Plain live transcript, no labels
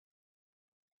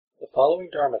following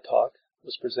Dharma talk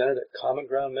was presented at Common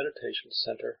Ground Meditation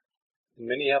Center in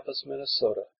Minneapolis,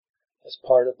 Minnesota, as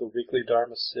part of the weekly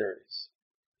Dharma series.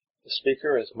 The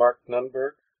speaker is Mark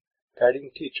Nunberg, guiding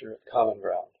teacher at Common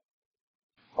Ground.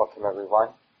 Welcome, everyone.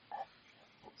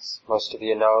 Most of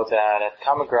you know that at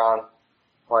Common Ground,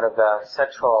 one of the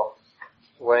central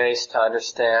ways to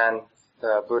understand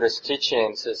the Buddha's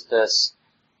teachings is this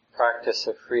practice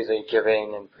of freely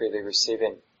giving and freely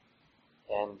receiving.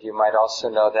 And you might also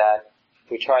know that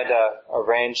we try to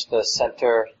arrange the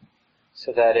center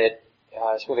so that it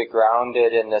is really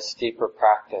grounded in this deeper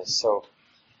practice. So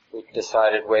we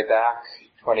decided way back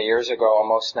 20 years ago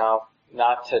almost now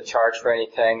not to charge for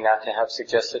anything, not to have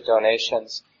suggested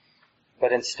donations,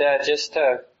 but instead just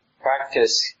to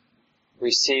practice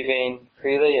receiving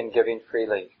freely and giving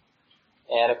freely.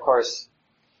 And of course,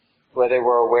 whether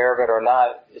we're aware of it or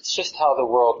not, it's just how the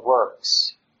world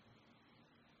works.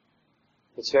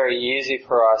 It's very easy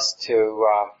for us to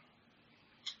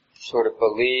sort of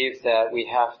believe that we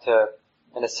have to,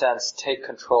 in a sense, take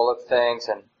control of things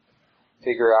and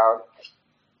figure out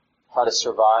how to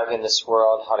survive in this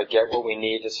world, how to get what we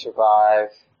need to survive,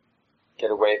 get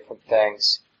away from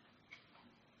things.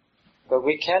 But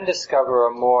we can discover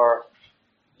a more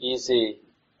easy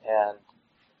and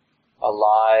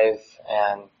alive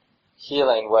and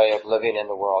healing way of living in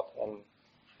the world. And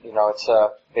it's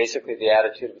basically the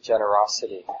attitude of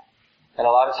generosity. And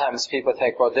a lot of times people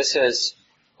think, well, this is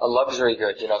a luxury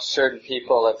good. Certain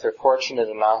people, if they're fortunate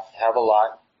enough, have a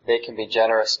lot, they can be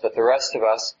generous. But the rest of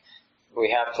us,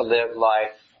 we have to live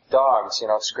like dogs,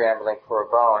 scrambling for a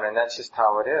bone. And that's just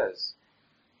how it is.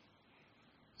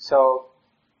 So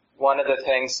one of the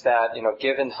things that,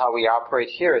 given how we operate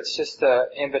here, it's just an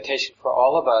invitation for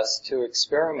all of us to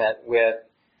experiment with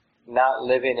not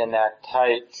living in that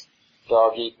tight,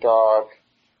 dog-eat-dog,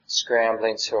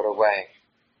 scrambling sort of way.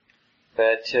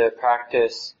 But to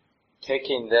practice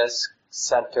taking this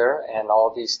center and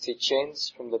all these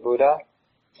teachings from the Buddha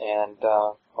and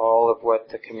all of what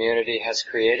the community has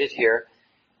created here,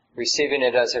 receiving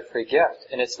it as a free gift.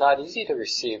 And it's not easy to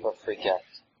receive a free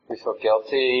gift. We feel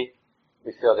guilty.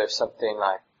 We feel there's something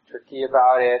like tricky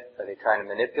about it. Are they trying to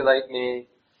manipulate me?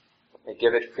 They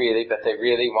give it freely, but they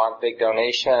really want big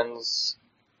donations.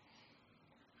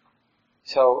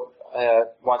 So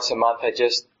once a month,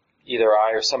 either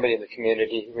I or somebody in the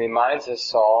community reminds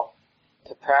us all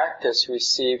to practice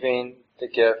receiving the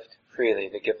gift freely,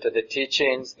 the gift of the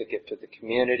teachings, the gift of the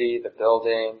community, the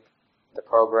building, the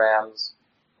programs,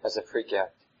 as a free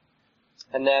gift.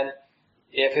 And then,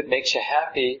 if it makes you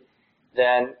happy,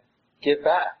 then give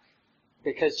back.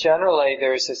 Because generally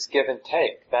there's this give and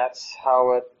take. That's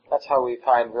how we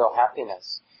find real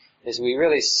happiness. Is we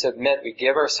really submit, we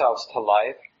give ourselves to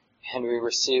life, and we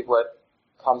receive what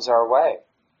comes our way.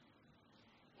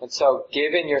 And so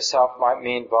giving yourself might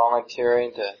mean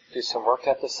volunteering to do some work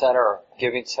at the center, or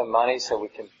giving some money so we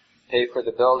can pay for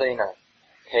the building, or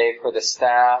pay for the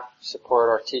staff, support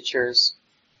our teachers.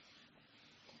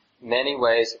 Many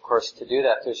ways, of course, to do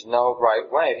that. There's no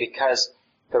right way, because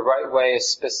the right way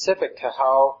is specific to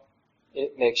how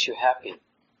it makes you happy.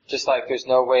 Just like there's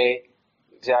no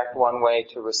exact one way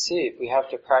to receive. We have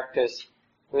to practice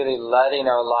really letting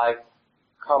our life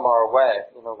come our way,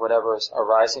 whatever is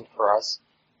arising for us,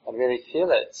 and really feel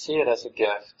it, see it as a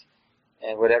gift.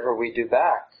 And whatever we do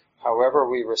back, however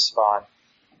we respond,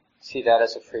 see that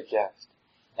as a free gift.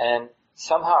 And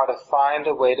somehow to find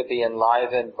a way to be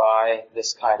enlivened by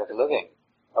this kind of living,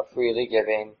 of freely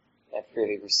giving and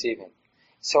freely receiving.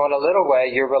 So in a little way,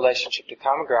 your relationship to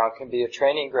Common Ground can be a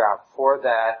training ground for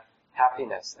that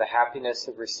happiness, the happiness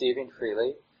of receiving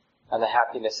freely and the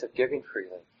happiness of giving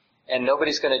freely. And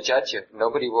nobody's going to judge you.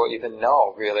 Nobody will even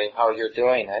know, really, how you're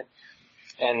doing it.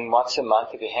 And once a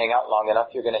month, if you hang out long enough,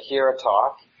 you're going to hear a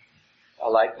talk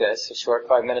like this, a short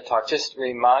 5-minute talk, just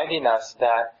reminding us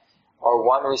that our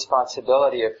one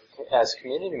responsibility as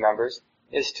community members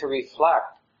is to reflect.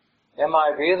 Am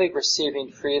I really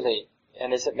receiving freely,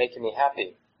 and is it making me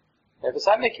happy? If it's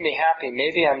not making me happy,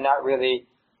 maybe I'm not really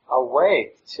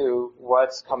awake to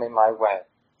what's coming my way.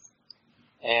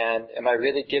 And am I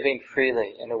really giving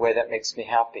freely in a way that makes me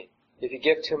happy? If you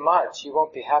give too much, you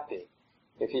won't be happy.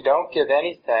 If you don't give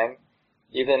anything,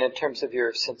 even in terms of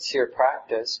your sincere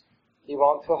practice, you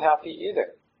won't feel happy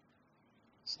either.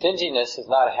 Stinginess is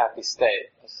not a happy state,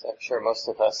 as I'm sure most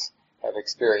of us have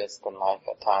experienced in life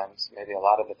at times, maybe a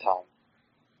lot of the time.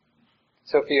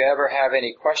 So if you ever have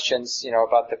any questions,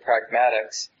 about the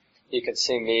pragmatics, you can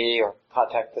see me or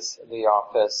contact the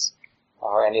office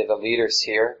or any of the leaders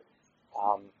here.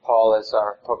 Paul is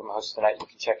our program host tonight. You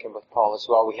can check in with Paul as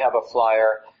well. We have a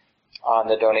flyer on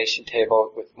the donation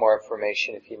table with more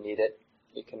information if you need it.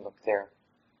 You can look there.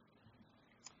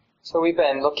 So we've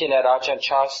been looking at Ajahn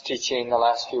Chah's teaching the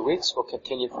last few weeks. We'll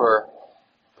continue for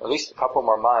at least a couple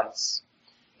more months.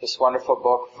 This wonderful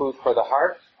book, Food for the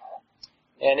Heart.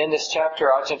 And in this chapter,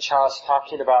 Ajahn Chah is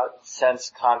talking about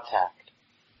sense contact.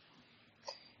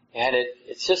 And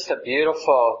it's just a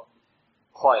beautiful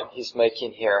point he's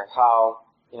making here. How,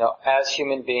 as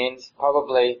human beings,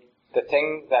 probably the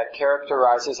thing that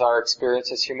characterizes our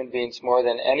experience as human beings more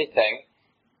than anything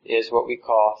is what we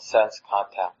call sense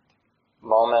contact.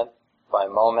 Moment by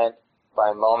moment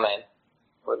by moment.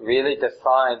 What really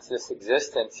defines this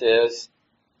existence is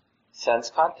sense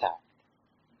contact.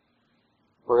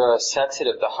 We're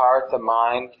sensitive. The heart, the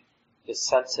mind is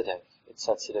sensitive. It's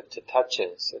sensitive to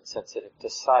touches. It's sensitive to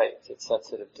sight. It's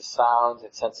sensitive to sounds.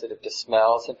 It's sensitive to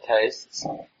smells and tastes.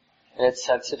 And it's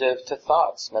sensitive to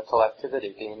thoughts, mental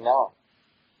activity being known.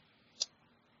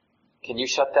 Can you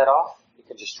shut that off? You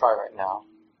can just try right now.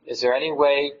 Is there any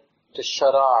way to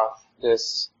shut off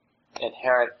this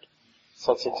inherent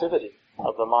sensitivity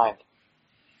of the mind?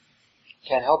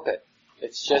 Can't help it.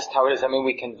 It's just how it is.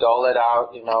 We can dull it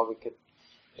out, we could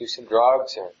do some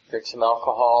drugs or drink some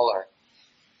alcohol or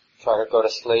try to go to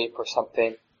sleep or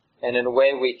something. And in a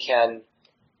way we can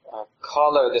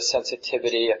color the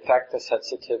sensitivity, affect the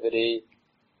sensitivity.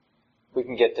 We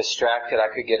can get distracted.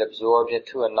 I could get absorbed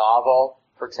into a novel,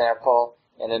 for example,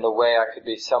 and in a way I could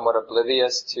be somewhat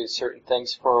oblivious to certain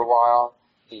things for a while.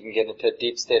 You can get into a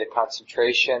deep state of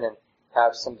concentration and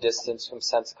have some distance from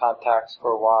sense contacts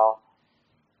for a while.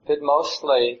 But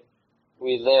mostly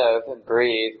we live and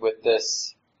breathe with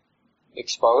this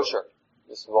exposure,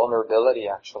 this vulnerability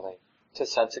actually, to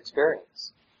sense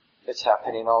experience. It's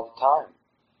happening all the time.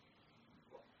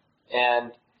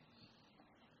 And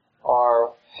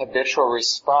our habitual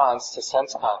response to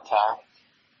sense contact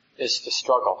is to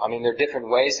struggle. There are different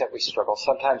ways that we struggle.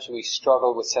 Sometimes we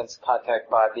struggle with sense contact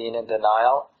by being in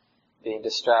denial, being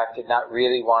distracted, not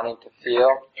really wanting to feel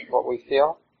what we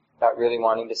feel, not really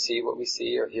wanting to see what we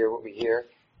see or hear what we hear.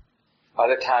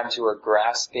 Other times we're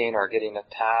grasping or getting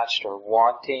attached or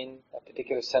wanting a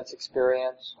particular sense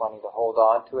experience, wanting to hold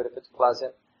on to it if it's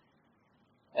pleasant.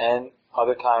 And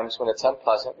other times when it's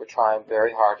unpleasant, we're trying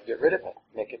very hard to get rid of it,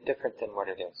 make it different than what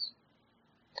it is.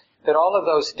 But all of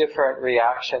those different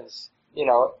reactions,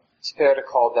 it's fair to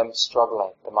call them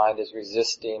struggling. The mind is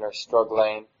resisting or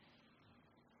struggling.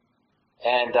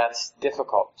 And that's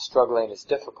difficult. Struggling is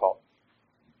difficult.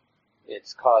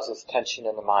 It causes tension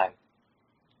in the mind.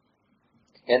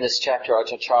 In this chapter,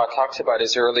 Ajahn Chah talks about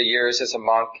his early years as a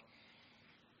monk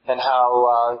and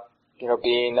how,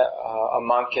 being a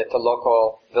monk at the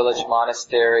local village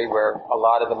monastery where a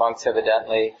lot of the monks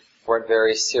evidently weren't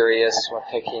very serious, weren't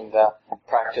taking the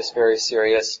practice very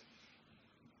serious.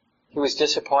 He was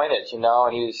disappointed,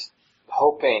 and he was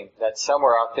hoping that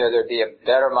somewhere out there'd be a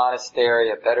better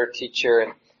monastery, a better teacher,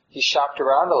 and he shopped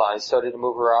around a lot. He started to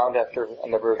move around after a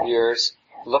number of years,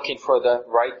 looking for the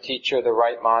right teacher, the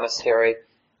right monastery,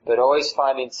 but always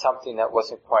finding something that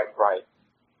wasn't quite right.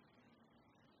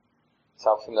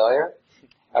 Sound familiar?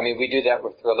 We do that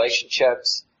with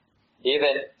relationships.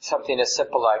 Even something as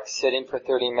simple like sitting for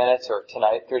 30 minutes or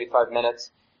tonight 35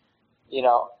 minutes.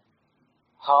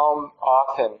 How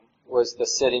often was the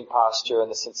sitting posture and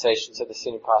the sensations of the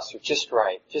sitting posture just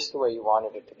right, just the way you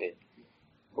wanted it to be?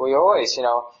 We always,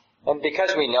 and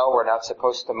because we know we're not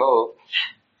supposed to move,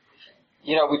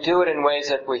 we do it in ways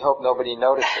that we hope nobody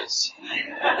notices.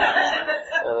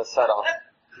 They're subtle.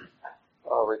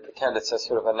 Or we pretend it's a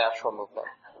sort of a natural movement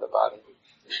of the body.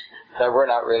 That we're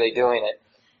not really doing it.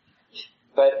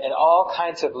 But in all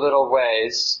kinds of little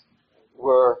ways,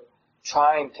 we're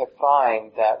trying to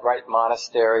find that right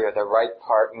monastery or the right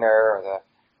partner or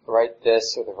the right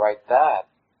this or the right that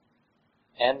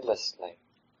endlessly.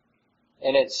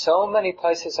 And in so many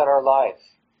places in our life,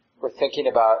 we're thinking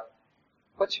about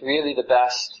what's really the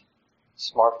best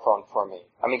smartphone for me.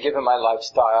 Given my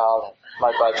lifestyle and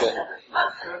my budget.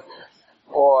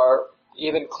 Or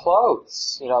even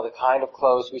clothes, the kind of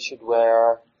clothes we should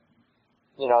wear,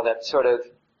 that sort of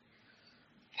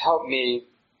help me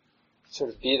sort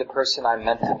of be the person I'm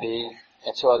meant to be,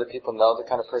 and so other people know the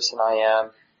kind of person I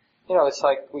am. It's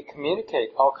like we communicate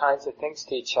all kinds of things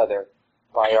to each other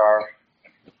by our,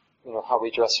 how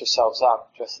we dress ourselves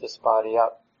up, dress this body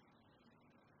up.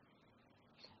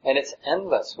 And it's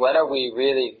endless. When are we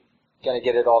really going to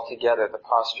get it all together? The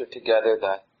posture together,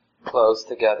 the clothes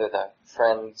together, the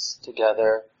friends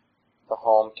together, the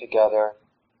home together,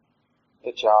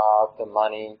 the job, the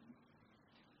money.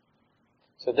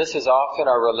 So this is often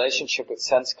our relationship with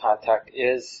sense contact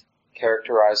is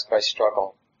characterized by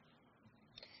struggle.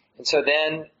 And so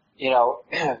then,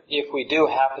 if we do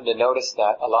happen to notice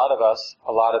that, a lot of us,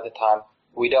 a lot of the time,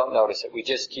 we don't notice it. We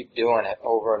just keep doing it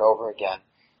over and over again,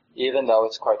 even though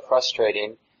it's quite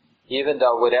frustrating, even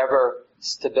though whatever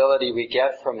stability we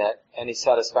get from it, any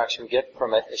satisfaction we get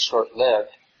from it is short-lived,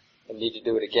 and need to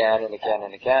do it again and again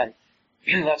and again.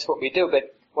 That's what we do.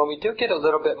 But when we do get a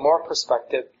little bit more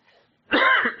perspective,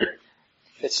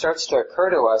 it starts to occur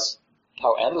to us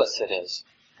how endless it is,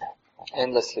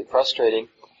 endlessly frustrating.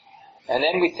 And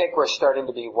then we think we're starting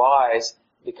to be wise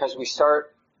because we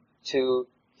start to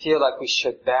feel like we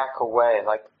should back away,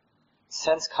 like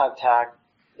sense contact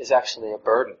is actually a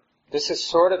burden. This is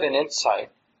sort of an insight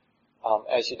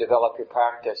as you develop your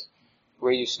practice,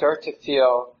 where you start to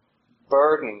feel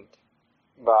burdened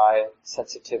by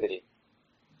sensitivity.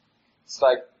 It's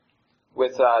like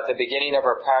with the beginning of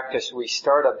our practice, we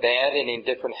start abandoning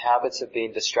different habits of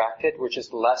being distracted. We're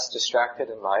just less distracted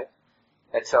in life.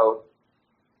 And so,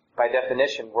 by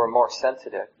definition, we're more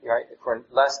sensitive, right? If we're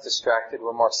less distracted,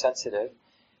 we're more sensitive.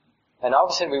 And all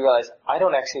of a sudden we realize, I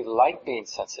don't actually like being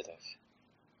sensitive.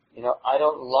 I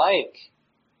don't like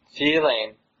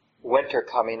feeling winter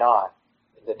coming on,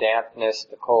 the dampness,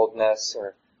 the coldness,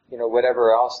 or,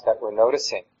 whatever else that we're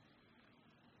noticing.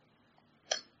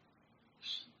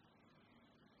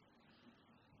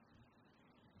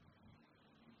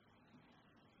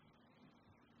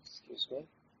 Excuse me.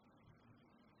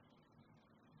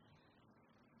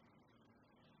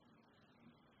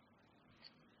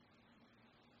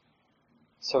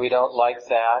 So we don't like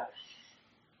that.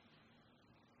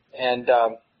 And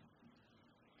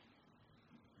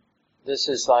this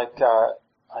is like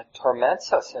it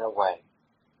torments us in a way.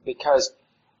 Because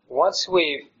once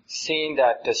we've seen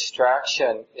that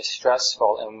distraction is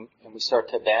stressful and we start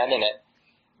to abandon it,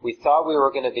 we thought we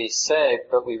were going to be saved,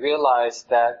 but we realized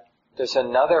that there's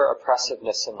another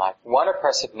oppressiveness in life. One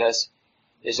oppressiveness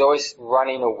is always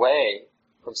running away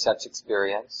from sense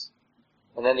experience.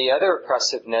 And then the other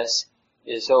oppressiveness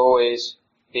is always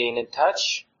being in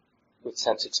touch with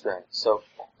sense experience. So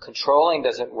controlling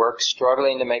doesn't work,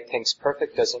 struggling to make things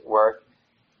perfect doesn't work,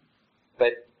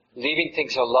 but leaving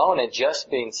things alone and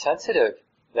just being sensitive,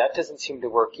 that doesn't seem to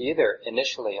work either,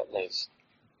 initially at least.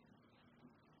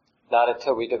 Not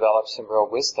until we develop some real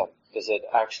wisdom does it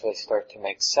actually start to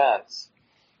make sense.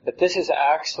 But this is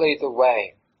actually the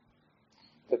way.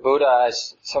 The Buddha,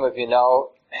 as some of you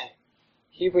know,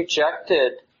 he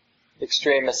rejected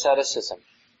extreme asceticism,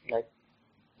 like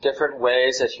different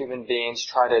ways that human beings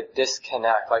try to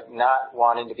disconnect, like not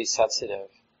wanting to be sensitive.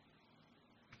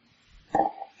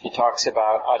 He talks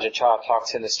about, Ajahn Chah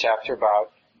talks in this chapter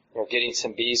about, getting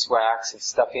some beeswax and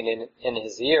stuffing in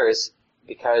his ears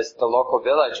because the local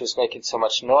village was making so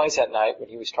much noise at night when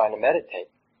he was trying to meditate.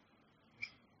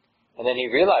 And then he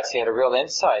realized, he had a real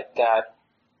insight that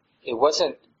it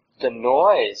wasn't the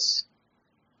noise,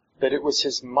 but it was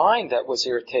his mind that was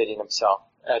irritating himself,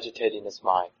 agitating his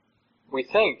mind. We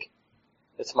think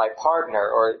it's my partner,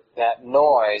 or that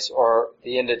noise, or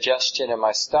the indigestion in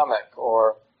my stomach,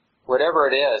 or whatever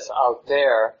it is out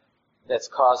there that's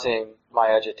causing my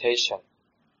agitation.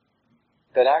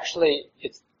 But actually,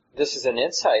 this is an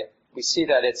insight. We see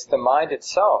that it's the mind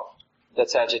itself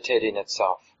that's agitating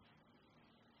itself.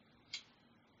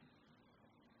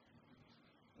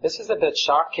 This is a bit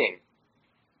shocking.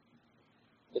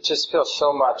 It just feels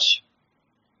so much,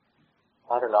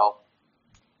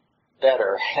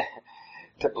 better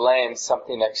to blame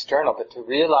something external, but to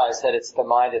realize that it's the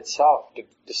mind itself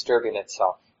disturbing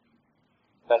itself.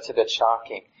 That's a bit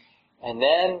shocking. And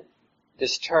then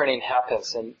this turning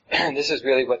happens, and this is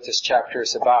really what this chapter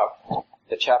is about.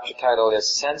 The chapter title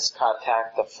is Sense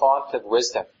Contact, the Font of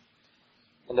Wisdom.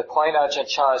 And the point Ajahn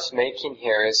Chah is making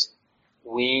here is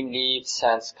we need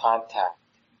sense contact.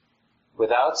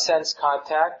 Without sense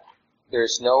contact,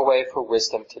 there's no way for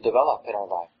wisdom to develop in our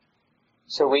life.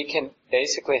 So we can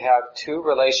basically have two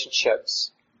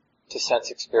relationships to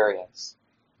sense experience.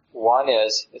 One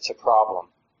is, it's a problem,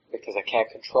 because I can't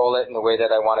control it in the way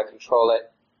that I want to control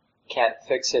it, can't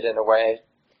fix it in a way,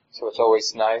 so it's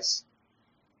always nice.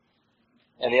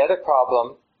 And the other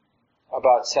problem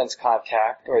about sense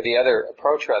contact, or the other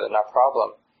approach rather, not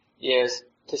problem, is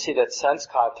to see that sense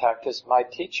contact is my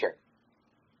teacher.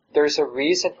 There's a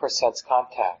reason for sense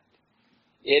contact.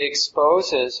 It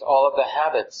exposes all of the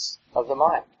habits of the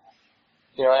mind.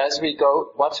 As we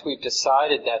go, once we've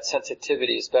decided that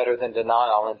sensitivity is better than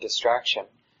denial and distraction,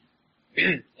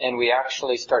 and we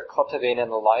actually start cultivating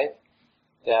a life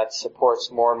that supports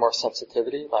more and more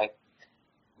sensitivity, like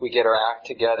we get our act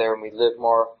together and we live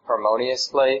more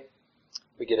harmoniously,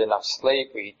 we get enough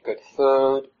sleep, we eat good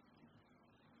food,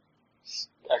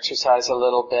 exercise a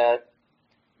little bit,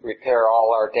 repair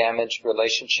all our damaged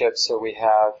relationships so we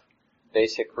have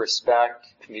basic respect,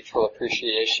 mutual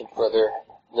appreciation for other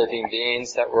living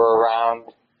beings that we're around,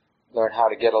 learn how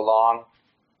to get along,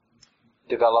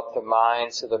 develop the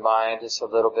mind so the mind is a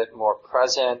little bit more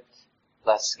present,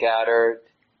 less scattered,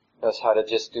 knows how to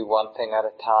just do one thing at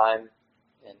a time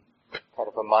in kind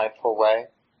of a mindful way.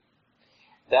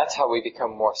 That's how we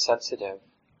become more sensitive.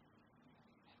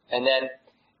 And then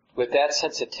with that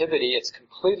sensitivity, it's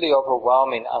completely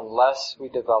overwhelming unless we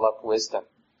develop wisdom.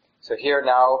 So here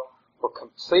now, we're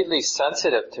completely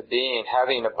sensitive to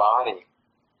having a body.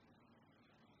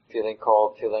 Feeling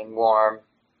cold, feeling warm,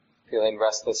 feeling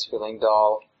restless, feeling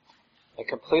dull. And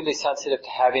completely sensitive to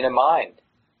having a mind.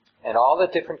 And all the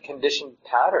different conditioned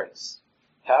patterns,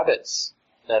 habits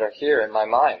that are here in my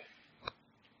mind.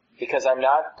 Because I'm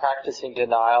not practicing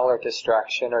denial or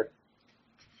distraction or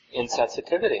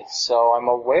insensitivity. So I'm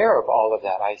aware of all of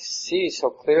that. I see so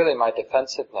clearly my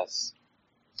defensiveness,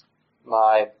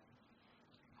 my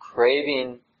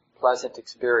craving pleasant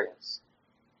experience.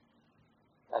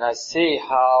 And I see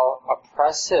how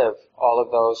oppressive all of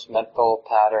those mental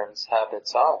patterns,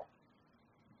 habits are.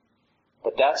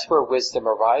 But that's where wisdom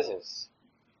arises.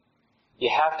 You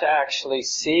have to actually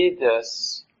see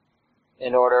this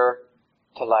in order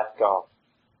to let go.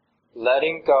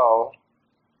 Letting go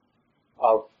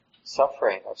of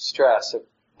suffering, of stress, of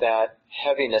that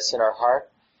heaviness in our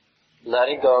heart,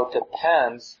 letting go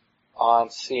depends on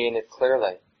seeing it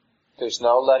clearly. There's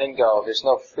no letting go. There's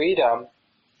no freedom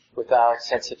without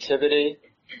sensitivity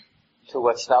to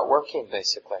what's not working,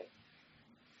 basically.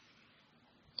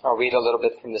 I'll read a little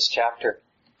bit from this chapter.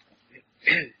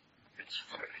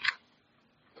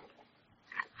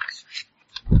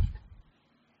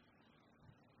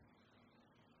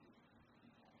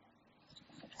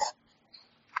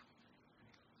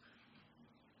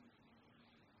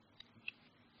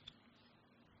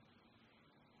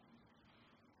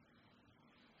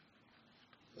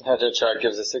 Ajahn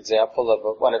gives this example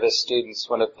of one of his students,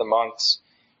 one of the monks,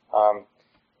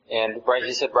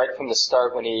 he said right from the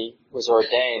start when he was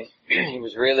ordained, he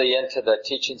was really into the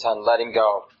teachings on letting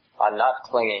go, on not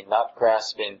clinging, not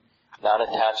grasping,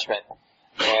 non-attachment.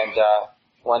 And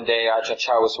one day Ajahn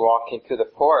Chah was walking through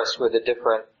the forest where the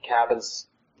different cabins,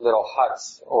 little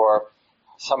huts, or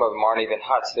some of them aren't even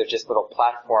huts, they're just little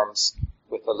platforms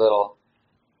with a little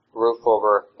roof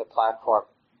over the platform.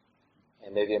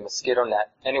 And maybe a mosquito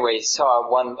net. Anyway, he saw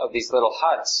one of these little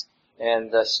huts,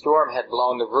 and the storm had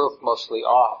blown the roof mostly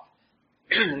off.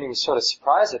 And he was sort of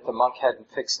surprised that the monk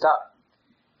hadn't fixed up.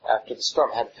 After the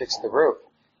storm, hadn't fixed the roof.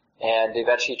 And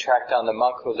eventually tracked down the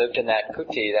monk who lived in that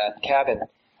kuti, that cabin,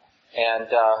 and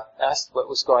asked what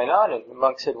was going on. And the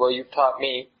monk said, well, you've taught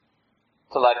me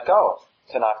to let go,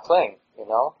 to not cling,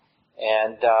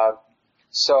 And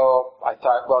so I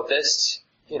thought, well, this,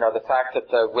 the fact that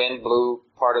the wind blew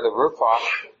part of the roof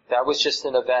off, that was just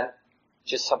an event,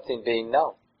 just something being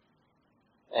known.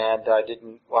 And I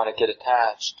didn't want to get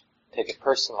attached, take it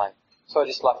personally. So I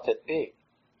just left it be.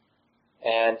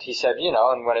 And he said,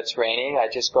 and when it's raining, I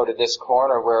just go to this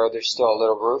corner where there's still a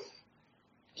little roof,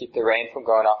 keep the rain from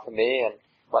going off of me. And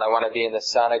when I want to be in the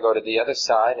sun, I go to the other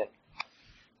side and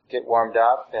get warmed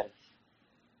up.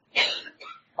 And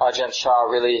Ajahn Chah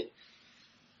really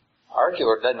argued,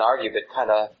 or didn't argue, but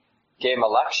kind of gave him a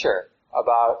lecture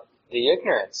about the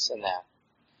ignorance in that.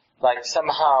 Like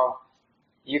somehow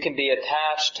you can be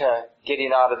attached to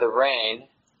getting out of the rain,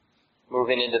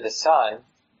 moving into the sun,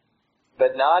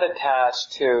 but not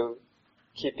attached to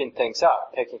keeping things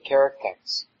up, taking care of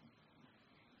things.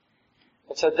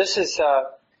 And so this is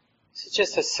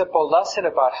just a simple lesson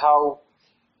about how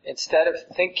instead of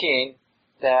thinking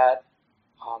that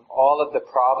all of the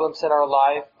problems in our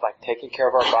life, like taking care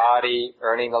of our body,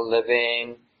 earning a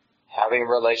living, having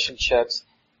relationships,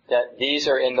 that these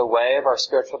are in the way of our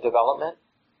spiritual development,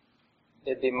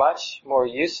 it'd be much more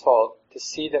useful to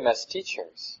see them as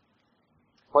teachers.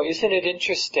 Well, isn't it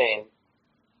interesting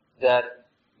that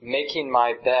making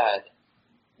my bed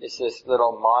is this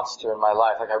little monster in my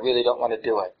life? Like, I really don't want to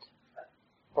do it.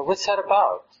 But what's that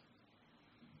about?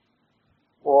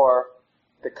 Or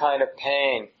the kind of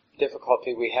pain,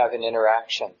 difficulty we have in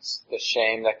interactions, the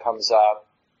shame that comes up,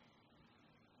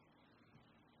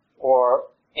 or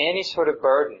any sort of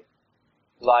burden,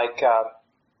 like,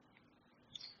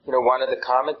 one of the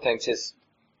common things is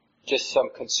just some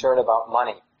concern about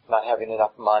money, not having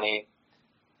enough money,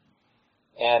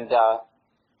 and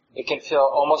it can feel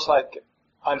almost like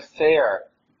unfair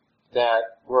that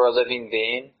we're a living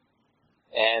being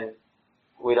and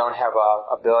we don't have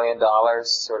a $1 billion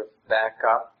sort of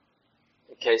backup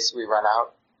in case we run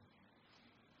out.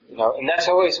 And that's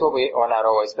always or not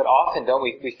always, but often don't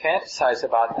we fantasize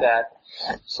about that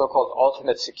so-called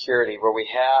ultimate security where we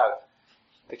have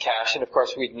the cash, and of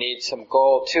course we'd need some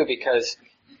gold too because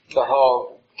the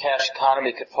whole cash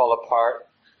economy could fall apart.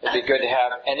 It'd be good to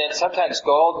have, and then sometimes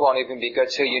gold won't even be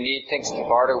good, so you need things to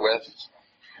barter with,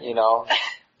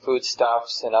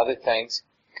 foodstuffs and other things.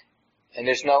 And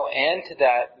there's no end to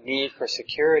that need for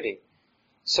security.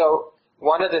 So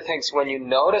one of the things, when you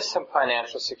notice some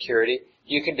financial security,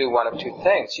 you can do one of two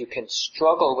things. You can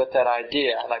struggle with that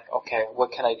idea, like, okay,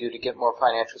 what can I do to get more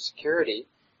financial security?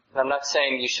 And I'm not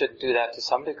saying you should do that to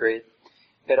some degree,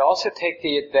 but also take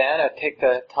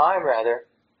the time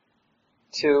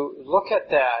to look at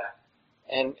that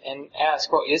and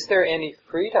ask, well, is there any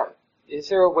freedom? Is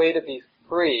there a way to be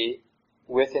free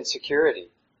with insecurity?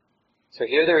 So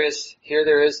here there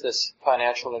is this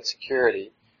financial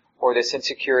insecurity, or this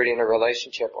insecurity in a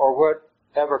relationship, or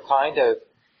whatever kind of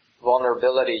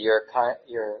vulnerability you're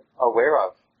aware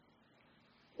of.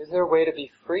 Is there a way to be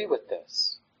free with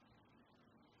this?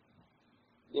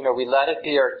 We let it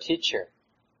be our teacher.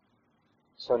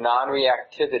 So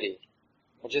non-reactivity.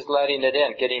 We're just letting it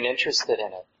in, getting interested in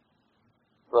it,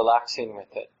 relaxing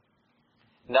with it,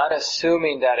 not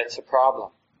assuming that it's a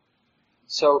problem.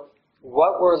 So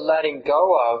what we're letting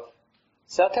go of,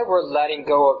 it's not that we're letting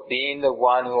go of being the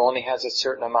one who only has a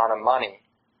certain amount of money.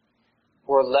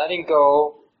 We're letting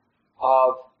go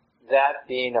of that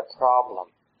being a problem,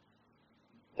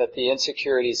 that the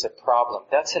insecurity is a problem.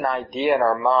 That's an idea in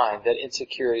our mind, that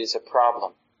insecurity is a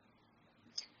problem,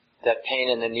 that pain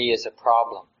in the knee is a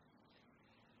problem.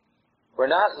 We're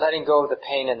not letting go of the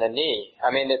pain in the knee.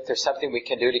 I mean, if there's something we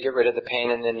can do to get rid of the pain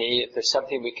in the knee, if there's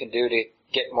something we can do to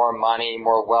get more money,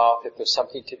 more wealth, if there's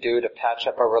something to do to patch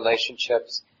up our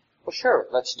relationships, well, sure,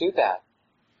 let's do that.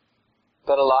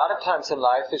 But a lot of times in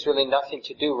life, there's really nothing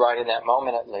to do right in that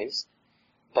moment, at least.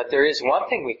 But there is one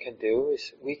thing we can do,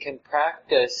 is we can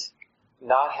practice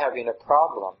not having a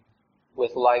problem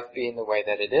with life being the way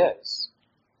that it is.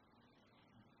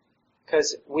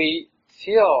 Because we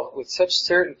feel with such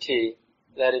certainty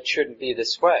that it shouldn't be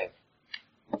this way.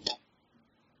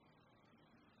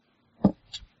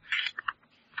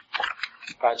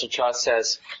 Ajahn Chah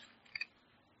says,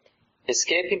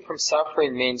 escaping from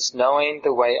suffering means knowing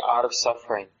the way out of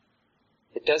suffering.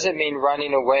 It doesn't mean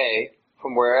running away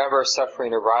from wherever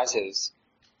suffering arises.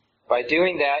 By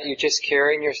doing that, you just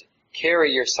carry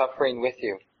your suffering with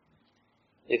you.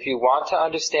 If you want to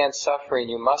understand suffering,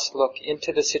 you must look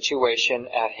into the situation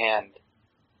at hand.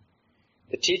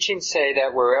 The teachings say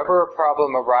that wherever a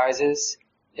problem arises,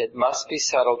 it must be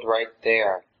settled right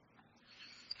there.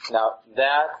 Now,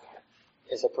 that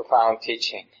is a profound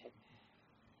teaching.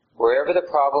 Wherever the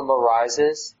problem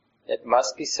arises, it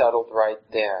must be settled right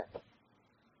there.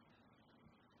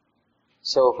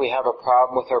 So if we have a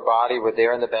problem with our body, we're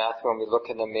there in the bathroom, we look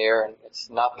in the mirror, and it's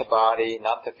not the body,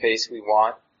 not the face we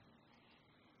want.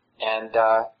 And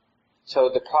so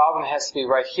the problem has to be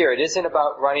right here. It isn't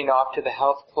about running off to the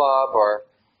health club or,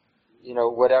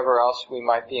 whatever else we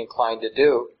might be inclined to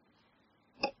do.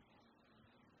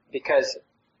 Because,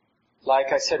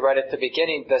 like I said right at the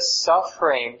beginning, the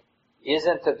suffering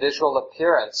isn't the visual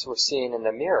appearance we're seeing in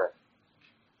the mirror.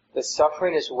 The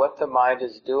suffering is what the mind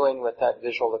is doing with that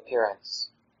visual appearance,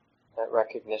 that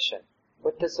recognition.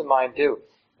 What does the mind do?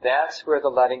 That's where the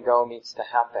letting go needs to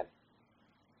happen.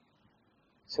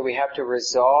 So we have to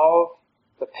resolve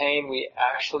the pain we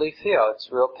actually feel. It's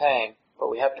real pain, but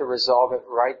we have to resolve it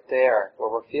right there where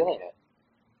we're feeling it.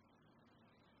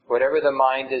 Whatever the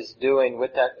mind is doing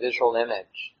with that visual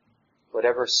image,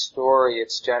 whatever story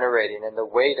it's generating and the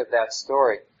weight of that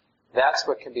story, that's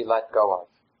what can be let go of.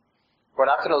 We're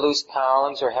not going to lose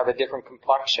pounds or have a different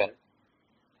complexion,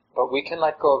 but we can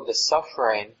let go of the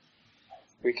suffering.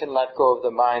 We can let go of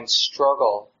the mind's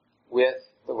struggle with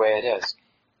the way it is.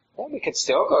 And we can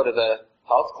still go to the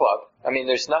health club. I mean,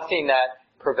 there's nothing that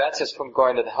prevents us from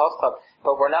going to the health club,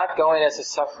 but we're not going as a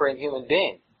suffering human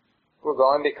being. We're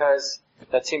going because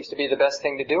that seems to be the best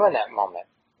thing to do in that moment.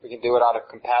 We can do it out of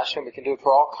compassion. We can do it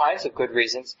for all kinds of good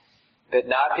reasons, but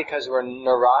not because we're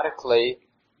neurotically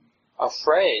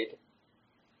afraid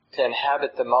to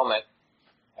inhabit the moment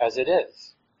as it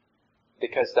is.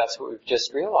 Because that's what we've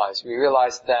just realized. We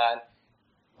realized that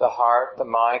the heart, the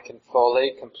mind can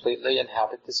fully, completely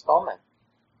inhabit this moment.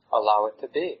 Allow it to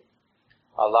be.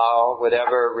 Allow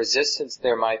whatever resistance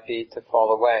there might be to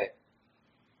fall away.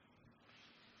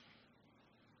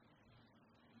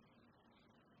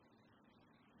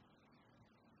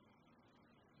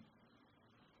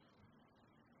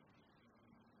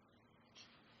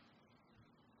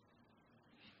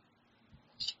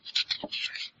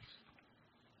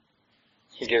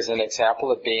 gives an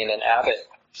example of being an abbot,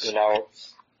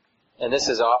 and this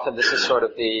is sort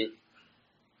of the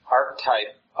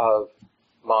archetype of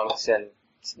monks and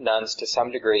nuns to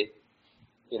some degree,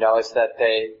 is that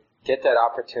they get that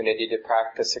opportunity to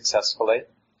practice successfully,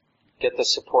 get the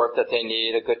support that they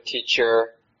need, a good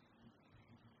teacher,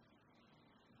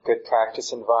 good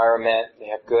practice environment, they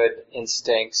have good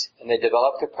instincts, and they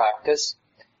develop the practice,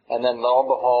 and then lo and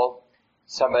behold,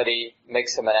 somebody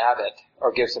makes them an abbot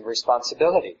or gives them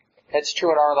responsibility. It's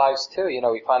true in our lives too.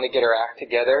 We finally get our act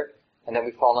together, and then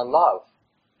we fall in love.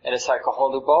 And it's like a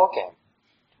whole new ballgame.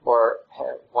 Or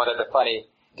one of the funny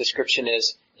description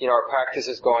is, our practice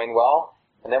is going well,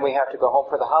 and then we have to go home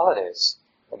for the holidays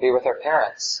and be with our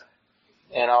parents.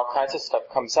 And all kinds of stuff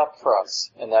comes up for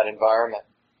us in that environment.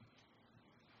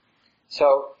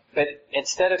 So, but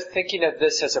instead of thinking of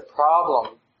this as a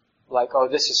problem, like, oh,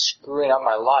 this is screwing up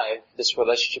my life, this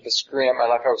relationship is screwing up my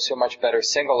life, I was so much better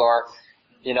single, or,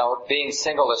 being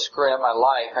single is screwing up my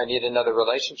life, I need another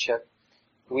relationship.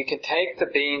 We can take the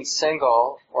being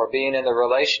single or being in the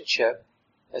relationship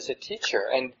as a teacher,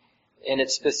 and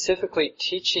it's specifically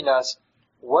teaching us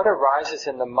what arises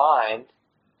in the mind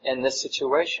in this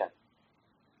situation.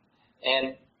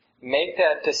 And make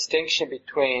that distinction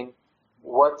between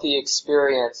what the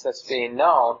experience that's being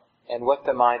known and what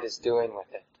the mind is doing with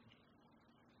it.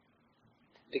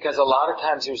 Because a lot of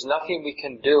times there's nothing we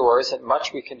can do, or isn't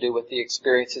much we can do with the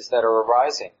experiences that are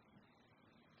arising.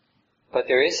 But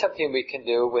there is something we can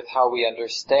do with how we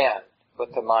understand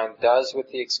what the mind does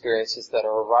with the experiences that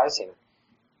are arising.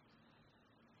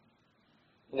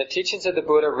 And the teachings of the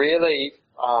Buddha really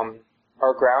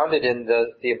are grounded in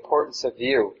the importance of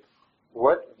view.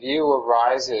 What view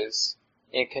arises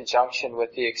in conjunction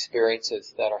with the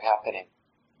experiences that are happening?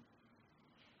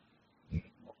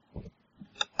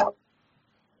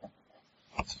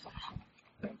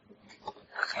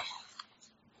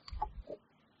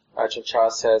 Ajahn Chah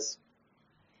says,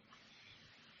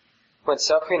 when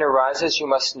suffering arises, you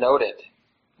must note it.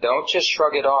 Don't just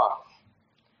shrug it off.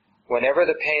 Whenever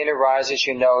the pain arises,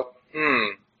 you note,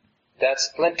 that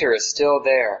splinter is still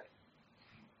there.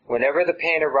 Whenever the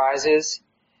pain arises,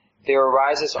 there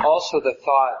arises also the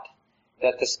thought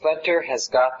that the splinter has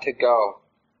got to go.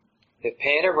 If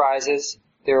pain arises,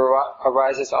 there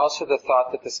arises also the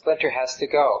thought that the splinter has to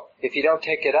go. If you don't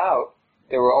take it out,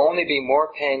 there will only be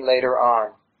more pain later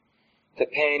on. The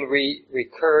pain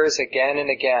recurs again and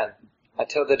again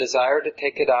until the desire to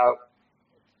take it out,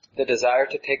 the desire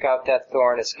to take out that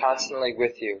thorn is constantly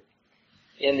with you.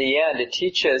 In the end,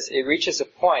 it reaches a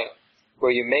point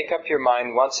where you make up your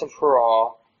mind once and for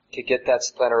all to get that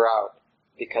splinter out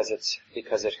because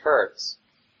it hurts.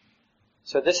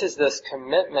 So this is this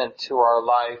commitment to our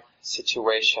life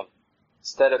situation.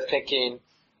 Instead of thinking,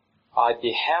 I'd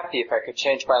be happy if I could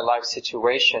change my life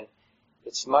situation,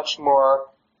 it's much more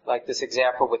like this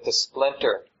example with the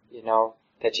splinter,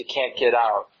 that you can't get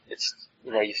out. It's,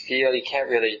 you feel you can't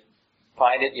really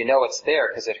find it, it's there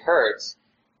because it hurts.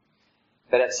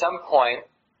 But at some point,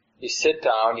 you sit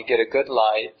down, you get a good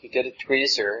light, you get a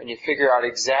tweezer, and you figure out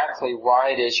exactly why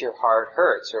it is your heart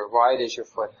hurts or why it is your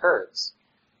foot hurts.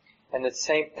 And the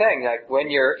same thing, like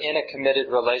when you're in a committed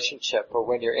relationship or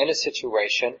when you're in a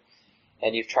situation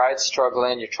and you've tried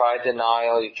struggling, you've tried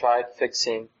denial, you've tried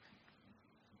fixing,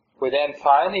 where then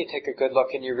finally you take a good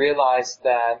look and you realize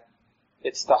that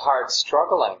it's the heart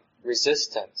struggling,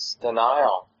 resistance,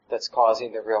 denial that's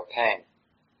causing the real pain.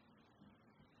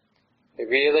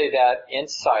 Really, that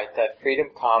insight, that freedom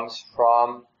comes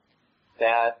from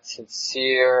that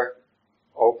sincere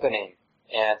opening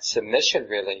and submission,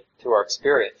 really, to our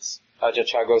experience. Ajahn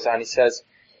Chah goes on, he says,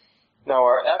 now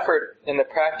our effort in the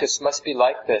practice must be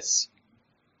like this.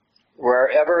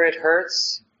 Wherever it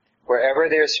hurts, wherever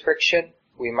there's friction,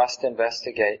 we must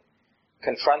investigate.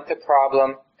 Confront the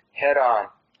problem head on.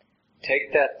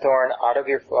 Take that thorn out of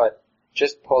your foot.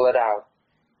 Just pull it out.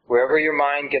 Wherever your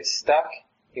mind gets stuck,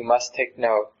 you must take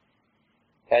note.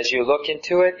 As you look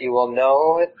into it, you will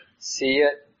know it, see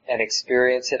it, and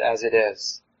experience it as it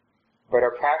is. But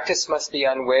our practice must be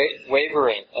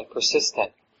unwavering and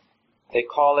persistent. They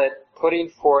call it putting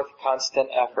forth constant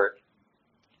effort.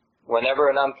 Whenever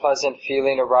an unpleasant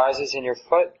feeling arises in your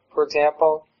foot, for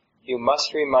example, you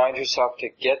must remind yourself to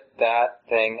get that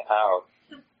thing out.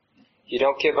 You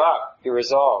don't give up, you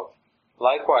resolve.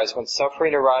 Likewise, when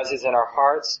suffering arises in our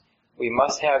hearts, we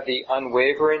must have the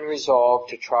unwavering resolve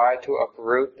to try to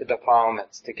uproot the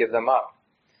defilements, to give them up.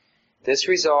 This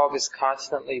resolve is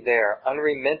constantly there,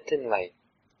 unremittingly.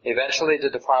 Eventually the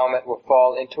defilement will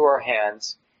fall into our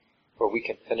hands where we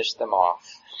can finish them off.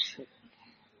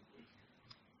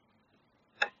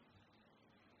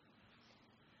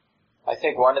 I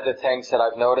think one of the things that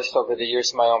I've noticed over the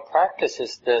years in my own practice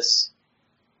is this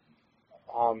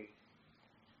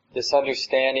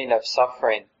understanding of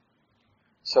suffering.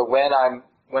 So when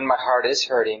my heart is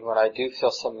hurting, when I do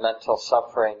feel some mental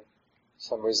suffering,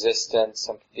 some resistance,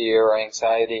 some fear or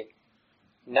anxiety,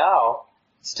 now,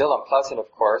 still unpleasant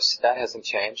of course, that hasn't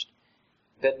changed,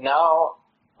 but now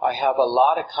I have a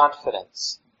lot of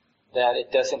confidence that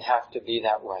it doesn't have to be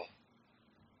that way.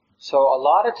 So a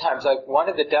lot of times, one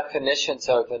of the definitions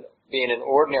of being an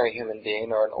ordinary human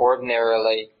being or an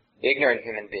ordinarily ignorant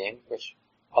human being, which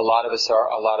a lot of us are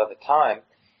a lot of the time,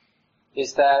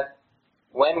 is that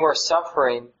when we're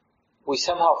suffering, we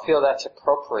somehow feel that's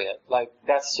appropriate, like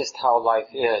that's just how life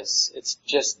is. It's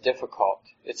just difficult.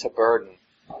 It's a burden.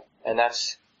 And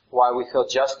that's why we feel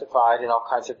justified in all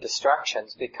kinds of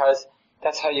distractions, because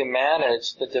that's how you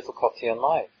manage the difficulty in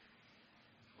life.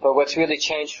 But what's really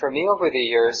changed for me over the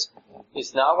years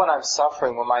is now when I'm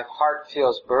suffering, when my heart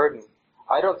feels burdened,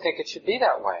 I don't think it should be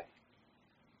that way.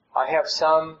 I have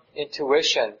some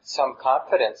intuition, some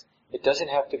confidence. It doesn't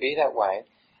have to be that way.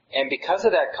 And because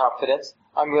of that confidence,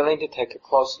 I'm willing to take a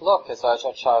close look, as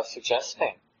Ajahn Chah is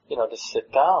suggesting, to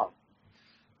sit down,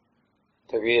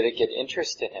 to really get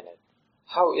interested in it.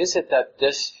 How is it that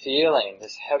this feeling,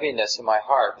 this heaviness in my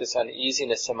heart, this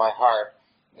uneasiness in my heart,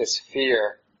 this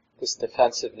fear, this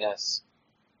defensiveness,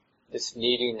 this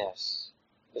neediness,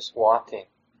 this wanting,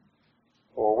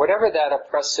 or whatever that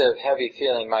oppressive, heavy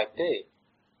feeling might be,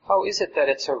 how is it that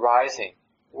it's arising?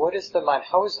 What is the mind?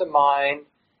 How is the mind?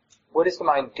 What is the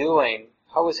mind doing?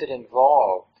 How is it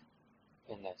involved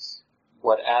in this?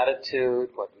 What attitude,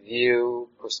 what view,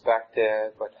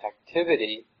 perspective, what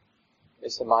activity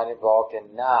is the mind involved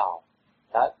in now?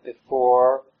 Not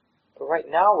before, but right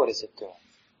now, what is it doing?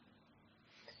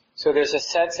 So there's a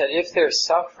sense that if there's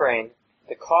suffering,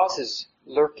 the cause is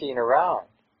lurking around.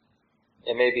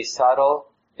 It may be subtle,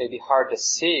 may be hard to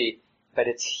see, but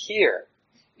it's here,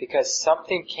 because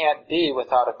something can't be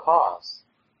without a cause.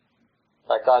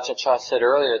 Like Ajahn Chah said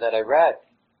earlier that I read,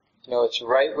 it's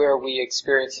right where we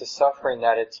experience the suffering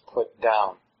that it's put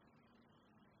down.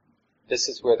 This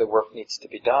is where the work needs to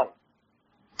be done.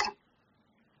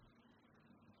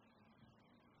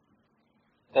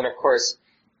 And of course,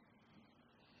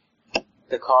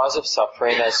 the cause of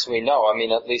suffering, as we know,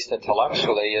 at least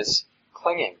intellectually, is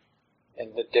clinging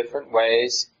in the different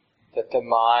ways that the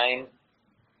mind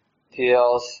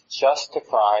feels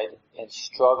justified in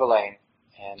struggling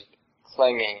and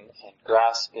clinging and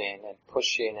grasping and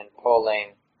pushing and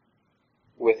pulling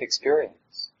with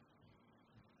experience.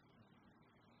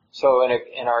 So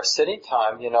in our sitting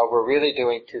time, we're really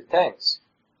doing two things.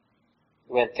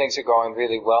 When things are going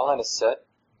really well in a sit,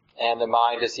 and the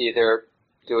mind is either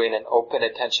doing an open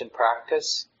attention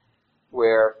practice,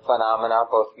 where phenomena,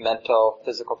 both mental,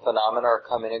 physical phenomena, are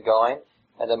coming and going,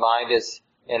 and the mind is,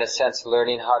 in a sense,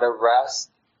 learning how to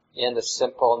rest in the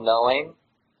simple knowing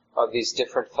of these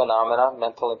different phenomena,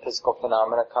 mental and physical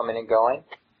phenomena coming and going,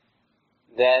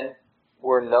 then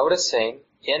we're noticing,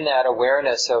 in that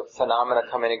awareness of phenomena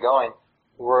coming and going,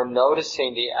 we're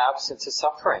noticing the absence of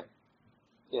suffering,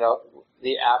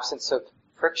 the absence of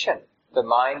friction. The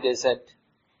mind isn't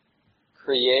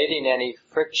creating any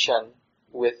friction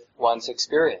with one's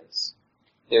experience.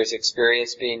 There's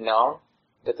experience being known,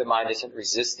 but the mind isn't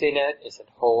resisting it, isn't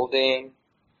holding,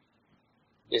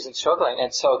 isn't struggling.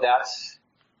 And so that's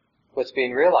what's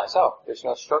being realized. Oh, there's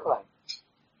no struggling.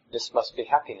 This must be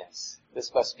happiness.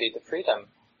 This must be the freedom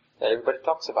that everybody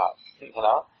talks about.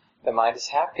 The mind is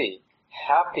happy.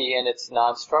 Happy in its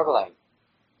non-struggling.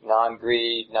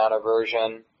 Non-greed,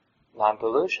 non-aversion,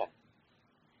 non-delusion.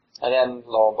 And then,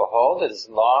 lo and behold, it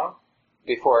isn't long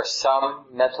before some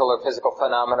mental or physical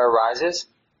phenomena arises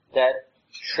that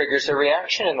triggers a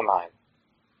reaction in the mind.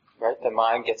 Right? The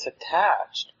mind gets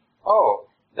attached. Oh,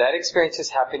 that experience is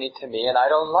happening to me and I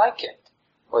don't like it.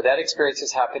 Or that experience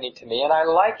is happening to me and I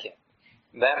like it.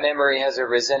 That memory has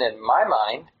arisen in my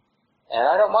mind and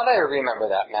I don't want to remember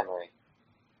that memory.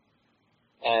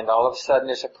 And all of a sudden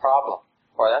there's a problem.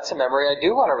 Or that's a memory I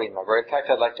do want to remember. In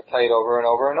fact, I'd like to play it over and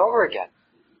over and over again.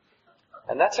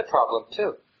 And that's a problem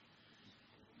too.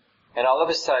 And all of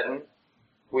a sudden,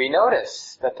 we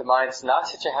notice that the mind's not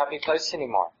such a happy place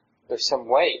anymore. There's some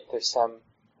weight, there's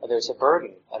a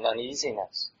burden, an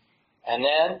uneasiness. And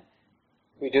then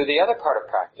we do the other part of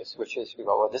practice, which is we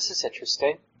go, well, this is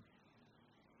interesting.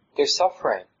 There's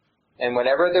suffering. And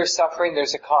whenever there's suffering,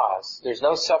 there's a cause. There's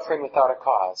no suffering without a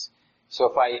cause. So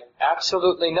if I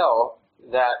absolutely know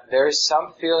that there's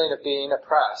some feeling of being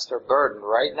oppressed or burdened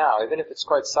right now, even if it's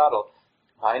quite subtle,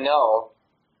 I know,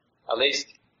 at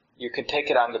least you can take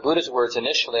it on the Buddha's words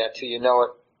initially until you know it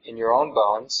in your own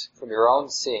bones, from your own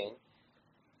seeing,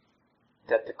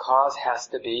 that the cause has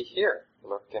to be here,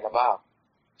 lurked and about.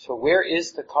 So where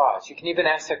is the cause? You can even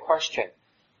ask that question.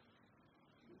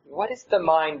 What is the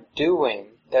mind doing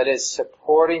that is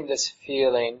supporting this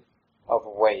feeling of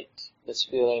weight, this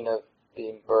feeling of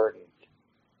being burdened?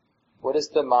 What is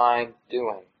the mind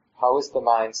doing? How is the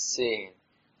mind seeing?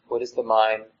 What is the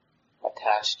mind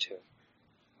attached to?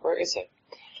 Where is it?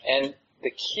 And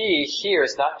the key here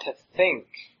is not to think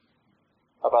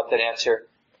about that answer,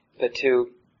 but to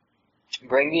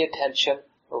bring the attention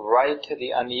right to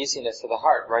the uneasiness of the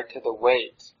heart, right to the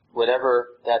weight. Whatever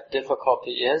that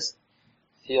difficulty is,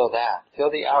 feel that. Feel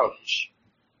the ouch.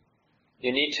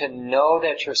 You need to know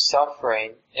that you're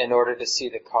suffering in order to see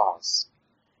the cause.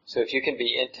 So if you can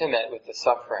be intimate with the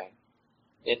suffering,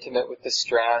 intimate with the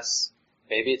stress,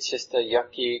 maybe it's just a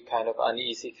yucky kind of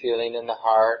uneasy feeling in the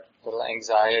heart, a little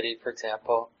anxiety, for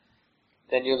example,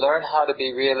 then you learn how to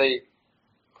be really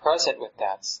present with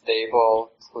that,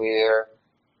 stable, clear,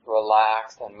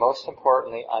 relaxed, and most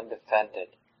importantly, undefended.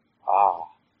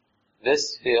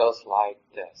 This feels like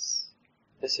this.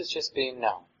 This is just being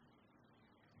known.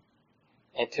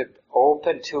 And to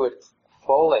open to it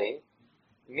fully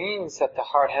means that the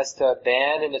heart has to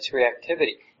abandon its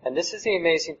reactivity. And this is the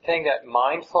amazing thing, that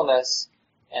mindfulness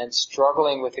and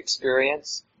struggling with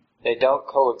experience, they don't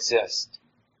coexist.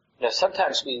 Now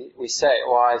sometimes we say,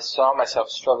 I saw myself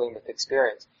struggling with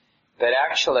experience. But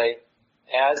actually,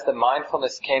 as the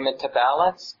mindfulness came into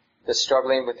balance, the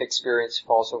struggling with experience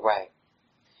falls away.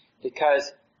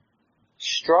 Because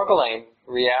struggling,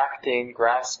 reacting,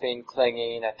 grasping,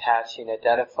 clinging, attaching,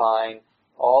 identifying,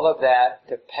 all of that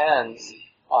depends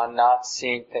on not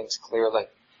seeing things clearly.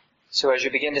 So as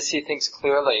you begin to see things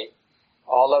clearly,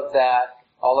 all of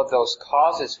those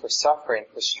causes for suffering,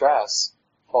 for stress,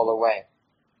 fall away.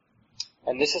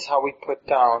 And this is how we put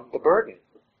down the burden.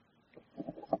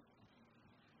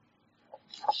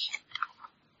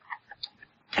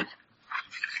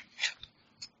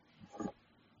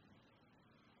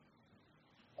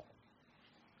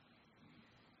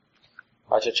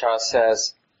 Ajahn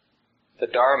says, the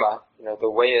Dharma, the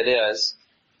way it is,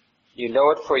 you know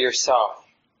it for yourself.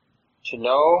 To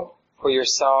know for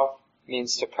yourself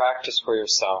means to practice for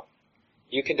yourself.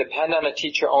 You can depend on a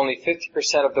teacher only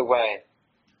 50% of the way.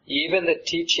 Even the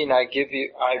teaching I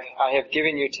have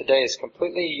given you today is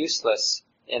completely useless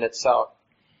in itself.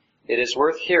 It is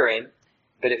worth hearing,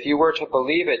 but if you were to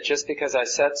believe it just because I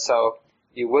said so,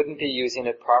 you wouldn't be using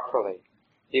it properly.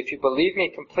 If you believe me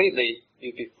completely,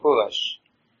 you'd be foolish.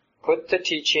 Put the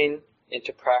teaching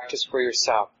into practice for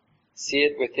yourself. See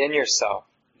it within yourself.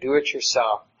 Do it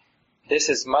yourself. This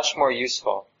is much more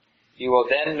useful. You will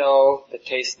then know the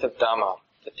taste of Dhamma,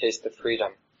 the taste of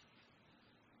freedom.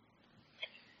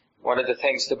 One of the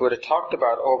things the Buddha talked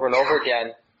about over and over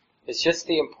again is just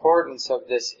the importance of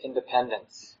this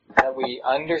independence, that we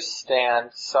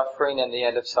understand suffering and the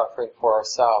end of suffering for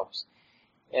ourselves.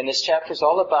 And this chapter is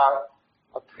all about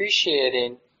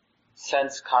appreciating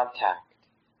sense contact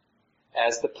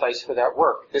as the place for that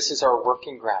work. This is our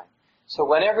working ground. So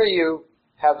whenever you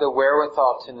have the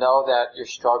wherewithal to know that you're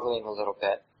struggling a little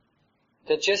bit,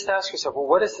 then just ask yourself,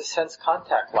 what is the sense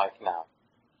contact like now?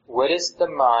 What is the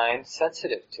mind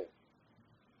sensitive to?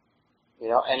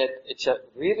 And it just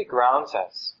really grounds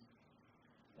us.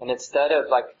 And instead of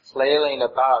flailing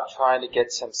about trying to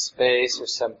get some space or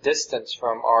some distance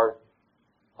from our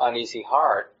uneasy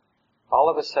heart, all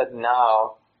of a sudden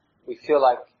now we feel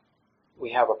like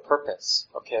we have a purpose,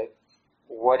 okay?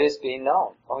 What is being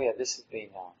known? Oh yeah, this is being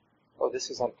known. Oh,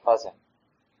 this is unpleasant.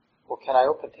 Well, can I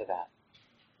open to that?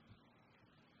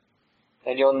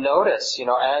 And you'll notice,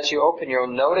 as you open, you'll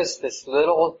notice this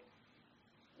little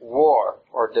war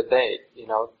or debate,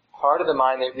 part of the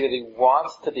mind that really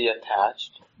wants to be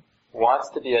attached, wants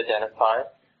to be identified,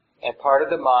 and part of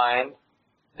the mind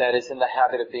that is in the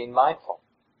habit of being mindful,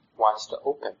 wants to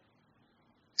open.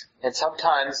 And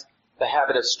sometimes the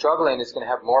habit of struggling is going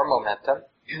to have more momentum,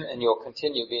 and you'll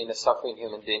continue being a suffering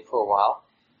human being for a while.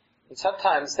 And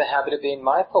sometimes the habit of being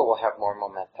mindful will have more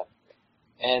momentum,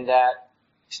 and that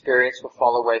experience will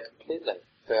fall away completely.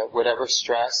 Whatever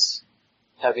stress,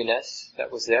 heaviness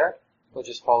that was there will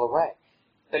just fall away.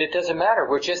 But it doesn't matter.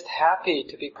 We're just happy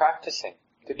to be practicing,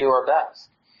 to do our best.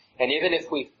 And even if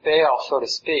we fail, so to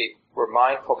speak, we're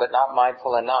mindful but not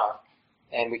mindful enough,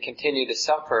 and we continue to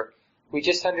suffer, we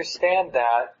just understand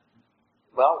that,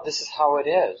 this is how it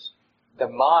is. The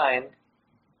mind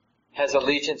has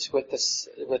allegiance with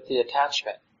the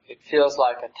attachment. It feels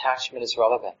like attachment is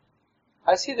relevant.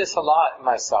 I see this a lot in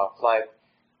myself,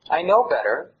 I know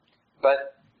better,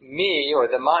 but me, or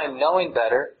the mind knowing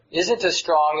better, isn't as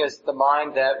strong as the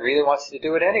mind that really wants to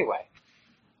do it anyway.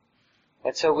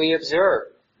 And so we observe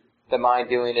the mind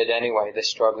doing it anyway, the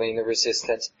struggling, the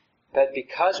resistance. But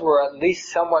because we're at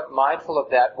least somewhat mindful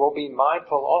of that, we'll be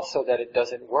mindful also that it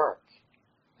doesn't work,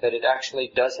 that it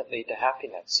actually doesn't lead to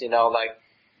happiness. Like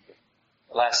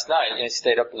last night, I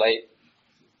stayed up late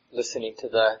listening to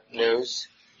the news,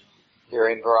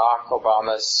 hearing Barack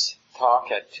Obama's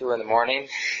talk at 2 a.m,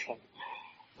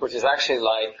 which is actually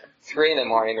like 3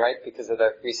 a.m, right? Because of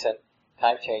the recent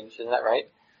time change, isn't that right?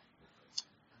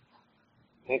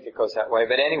 I think it goes that way.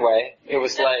 But anyway, it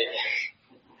was late.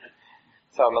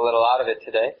 So I'm a little out of it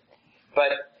today.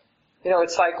 But,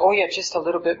 it's like, oh yeah, just a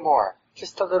little bit more.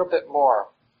 Just a little bit more.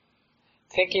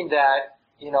 Thinking that,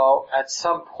 at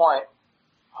some point,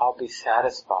 I'll be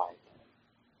satisfied.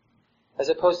 As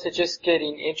opposed to just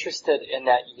getting interested in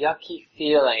that yucky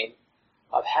feeling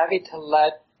of having to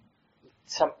let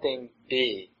something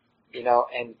be,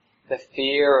 and the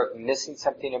fear of missing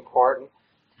something important.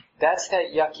 That's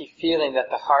that yucky feeling that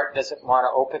the heart doesn't want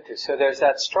to open to. So there's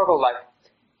that struggle, like,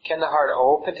 can the heart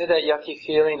open to that yucky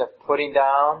feeling of putting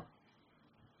down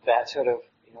that sort of,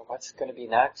 what's going to be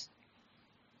next?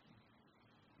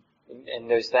 And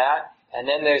there's that. And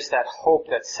then there's that hope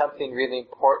that something really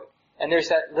important. And there's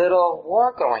that little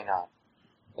war going on.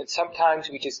 And sometimes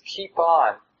we just keep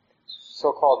on,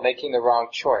 so-called making the wrong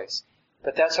choice.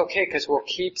 But that's okay, because we'll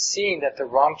keep seeing that the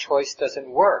wrong choice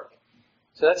doesn't work.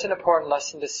 So that's an important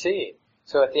lesson to see.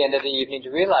 So at the end of the evening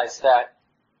to realize that,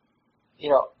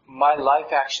 my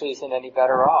life actually isn't any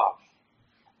better off.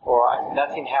 Or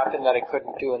nothing happened that I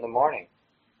couldn't do in the morning.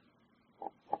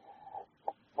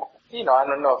 I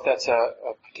don't know if that's a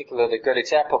particularly good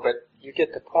example, but you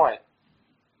get the point.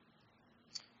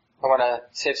 I want to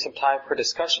save some time for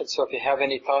discussion, so if you have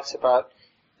any thoughts about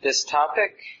this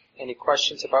topic, any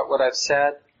questions about what I've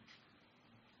said,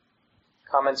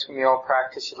 comments from your own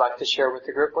practice you'd like to share with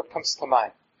the group, what comes to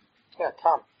mind? Yeah,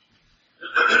 Tom.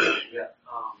 Yeah,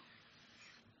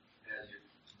 as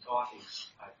you're talking,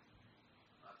 I'm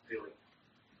feeling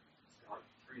like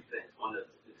three things. One, that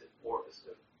it's important, this is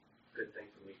a good thing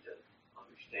for me to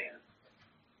understand.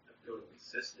 I'm feeling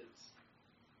resistance,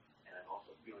 and I'm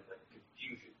also feeling like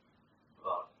confusion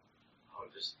about how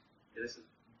this is, this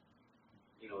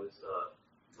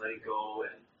letting go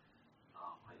and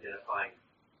identifying,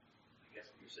 I guess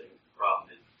what you're saying, the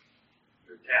problem is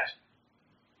you're attached.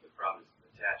 The problem is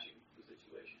attaching to the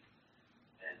situation.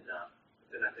 And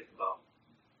then I think about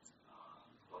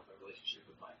like my relationship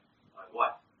with my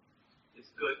wife. It's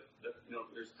good, but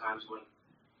there's times when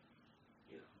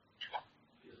she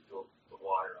doesn't fill the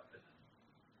water up in the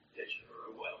ditch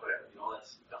or whatever,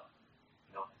 that's stuff.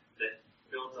 That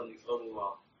builds on these little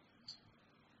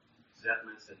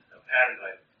resentments and a pattern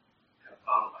that I've kind of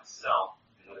found in myself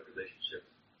in other relationships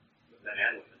with men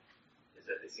and women is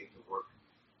that they seem to work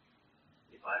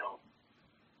if I don't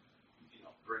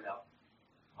bring up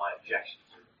my objections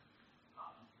or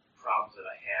problems that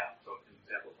I have. So, an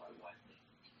example of my wife,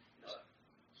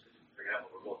 bring it up,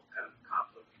 but we're both kind of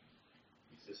conflict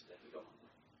resistant. We don't want to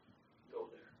go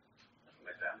there. That's what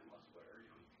my family was, where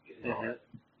get into all that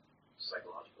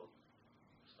psychological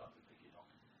stuff.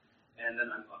 And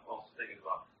then I'm also thinking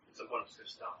about, at some point I'm just going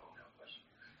to stop. I don't have a question.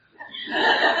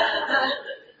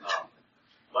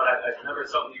 But I've never,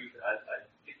 something I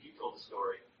think you told the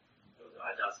story. It was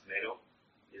John's tomato.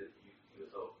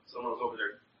 Someone was over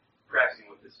there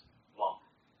practicing with this monk,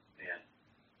 and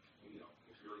he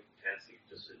was really intense. He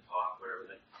just didn't talk, whatever.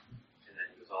 And then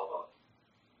he was all about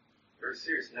very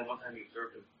serious. And then one time he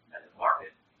observed him at the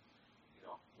market.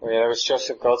 Oh yeah, that was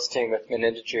Joseph Goldstein with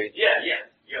Menindra. Yeah,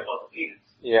 about the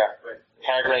peanuts. Yeah, right.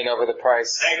 Haggling over the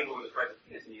price. Haggling over the price of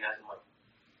peanuts, and he asked him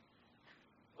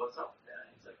what's up with that?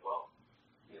 And he's like, well,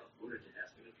 Buddha didn't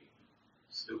ask me to be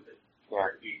stupid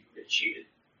or to be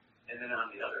cheated. And then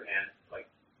on the other hand, like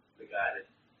the guy that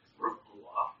his roof blew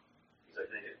off, he's like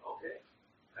thinking, okay,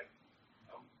 I'm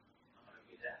going to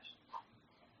be attached.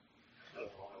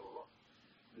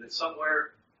 And then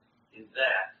somewhere in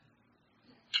that,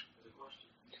 there's a question.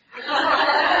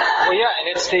 Well, yeah, and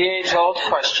it's the age-old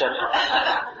question,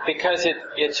 because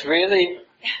it's really,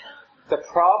 the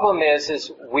problem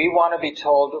is we want to be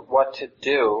told what to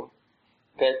do,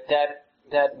 but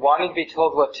that wanting to be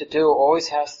told what to do always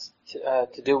has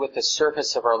to do with the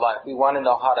surface of our life. We want to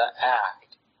know how to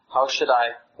act.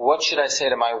 What should I say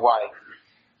to my wife?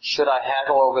 Should I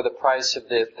haggle over the price of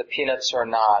the peanuts or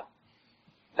not?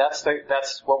 That's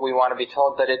what we want to be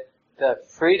told, but the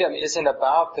freedom isn't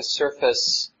about the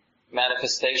surface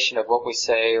manifestation of what we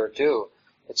say or do.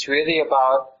 It's really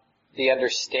about the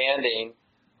understanding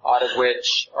out of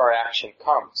which our action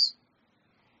comes.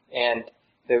 And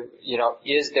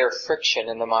is there friction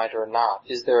in the mind or not?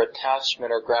 Is there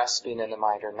attachment or grasping in the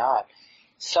mind or not?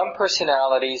 Some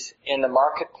personalities in the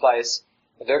marketplace,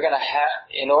 they're going to have,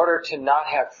 in order to not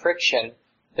have friction,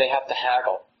 they have to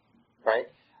haggle, right?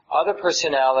 Other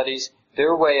personalities,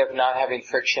 their way of not having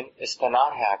friction is to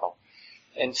not haggle.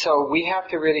 And so we have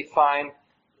to really find,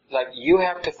 like you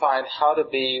have to find how to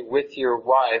be with your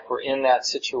wife or in that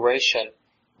situation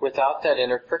without that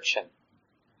inner friction.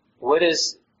 What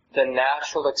is the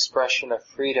natural expression of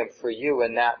freedom for you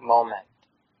in that moment?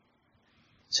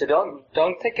 So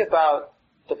don't think about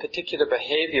the particular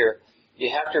behavior.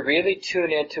 You have to really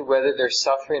tune into whether there's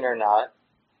suffering or not.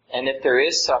 And if there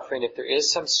is suffering, if there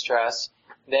is some stress,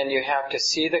 then you have to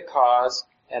see the cause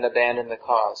and abandon the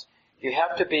cause. You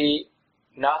have to be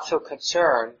not so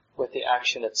concerned with the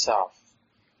action itself,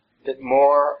 but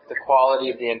more the quality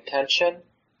of the intention,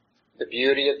 the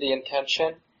beauty of the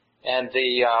intention, and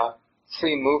the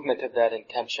free movement of that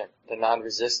intention, the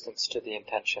non-resistance to the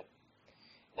intention.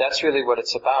 That's really what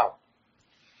it's about.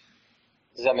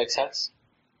 Does that make sense?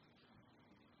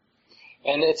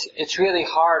 And it's really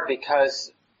hard because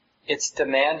it's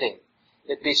demanding.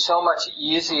 It'd be so much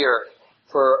easier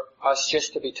for us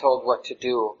just to be told what to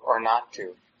do or not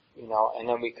do, and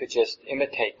then we could just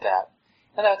imitate that.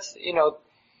 And that's,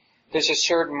 there's a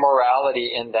certain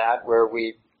morality in that where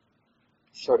we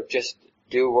sort of just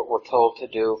do what we're told to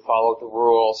do, follow the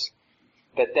rules.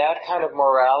 But that kind of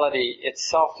morality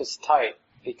itself is tight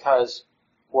because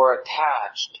we're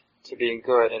attached to being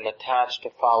good and attached to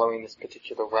following this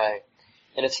particular way.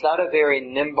 And it's not a very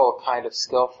nimble kind of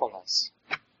skillfulness.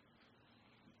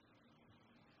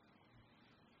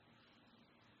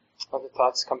 Other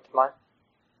thoughts come to mind?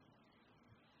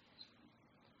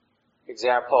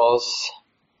 Examples?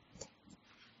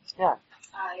 Yeah.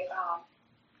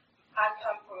 I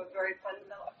come from a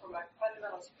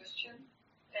fundamentalist Christian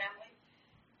family,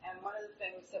 and one of the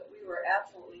things that we were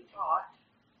absolutely taught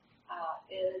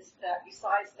is that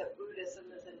besides that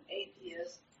Buddhism is an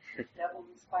atheist,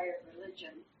 devil-inspired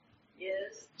religion,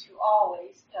 is to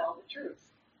always tell the truth.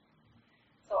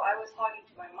 So I was talking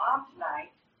to my mom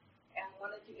tonight and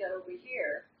wanted to get over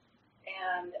here,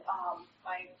 and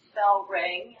my bell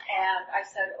rang, and I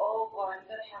said, oh, well, I'm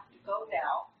going to have to go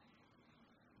now.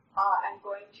 I'm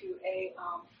going to a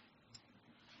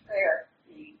prayer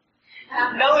meeting,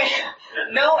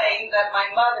 knowing that my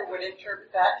mother would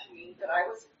interpret that to mean that I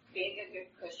was being a good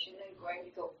Christian and going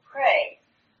to go pray,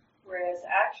 whereas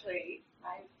actually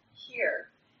I'm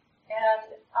here.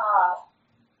 And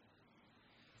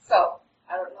so,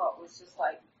 I don't know, it was just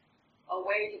like a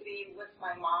way to be with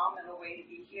my mom and a way to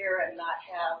be here and not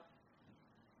have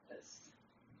this,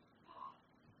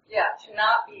 to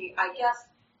not be, I guess,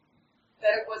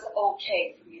 that it was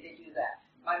okay for me to do that.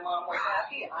 My mom was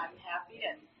happy, I'm happy,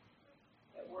 and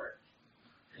it worked.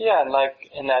 Yeah, and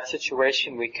like in that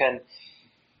situation we can,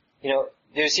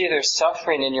 there's either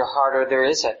suffering in your heart or there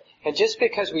isn't. And just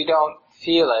because we don't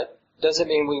feel it doesn't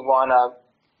mean we want to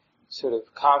sort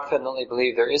of confidently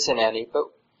believe there isn't any,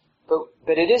 but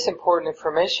it is important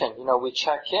information. We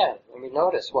check in and we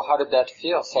notice, well, how did that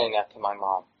feel saying that to my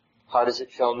mom? How does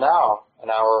it feel now,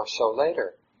 an hour or so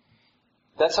later?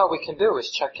 That's all we can do is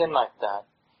check in like that.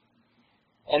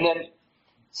 And then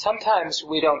sometimes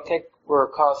we don't think we're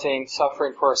causing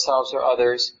suffering for ourselves or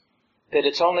others, but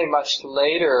it's only much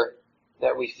later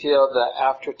that we feel the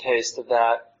aftertaste of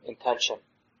that intention.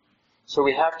 So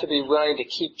we have to be willing to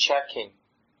keep checking.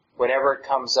 Whenever it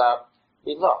comes up,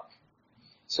 we look.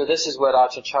 So this is what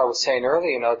Ajahn Chah was saying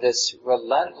earlier, this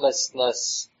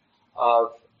relentlessness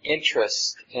of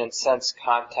interest in sense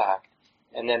contact,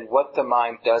 and then what the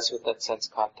mind does with that sense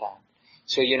contact.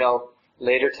 So,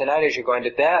 later tonight as you're going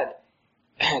to bed,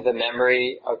 the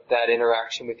memory of that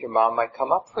interaction with your mom might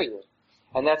come up for you.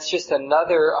 And that's just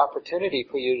another opportunity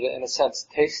for you to, in a sense,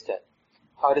 taste it.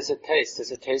 How does it taste?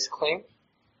 Does it taste clean?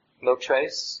 No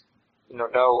trace?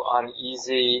 No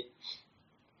uneasy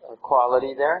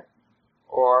quality there?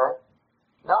 Or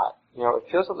not?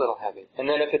 It feels a little heavy. And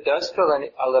then if it does feel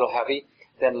a little heavy,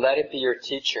 then let it be your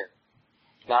teacher.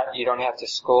 You don't have to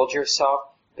scold yourself,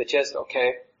 but just,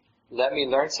 okay, let me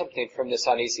learn something from this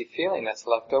uneasy feeling that's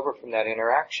left over from that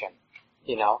interaction,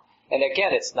 And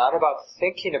again, it's not about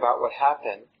thinking about what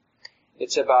happened.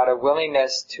 It's about a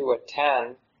willingness to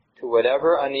attend to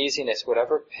whatever uneasiness,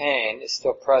 whatever pain is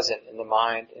still present in the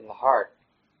mind, in the heart.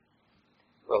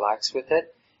 Relax with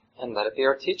it and let it be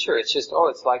our teacher. It's just,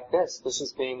 it's like this. This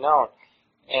is being known.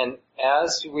 And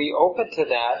as we open to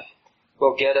that,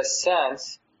 we'll get a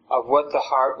sense of what the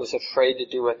heart was afraid to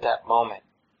do at that moment.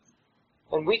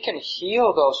 And we can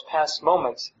heal those past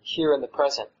moments here in the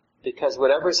present, because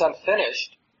whatever's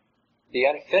unfinished, the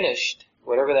unfinished,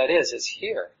 whatever that is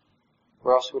here.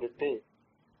 Where else would it be?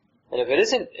 And if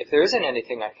there isn't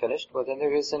anything unfinished, well then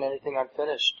there isn't anything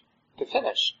unfinished to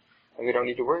finish. And we don't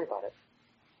need to worry about it.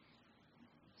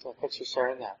 So thanks for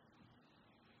sharing that.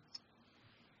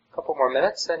 A couple more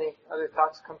minutes. Any other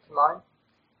thoughts come to mind?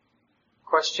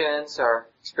 Questions or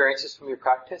experiences from your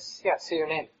practice? Yeah, say your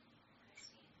name.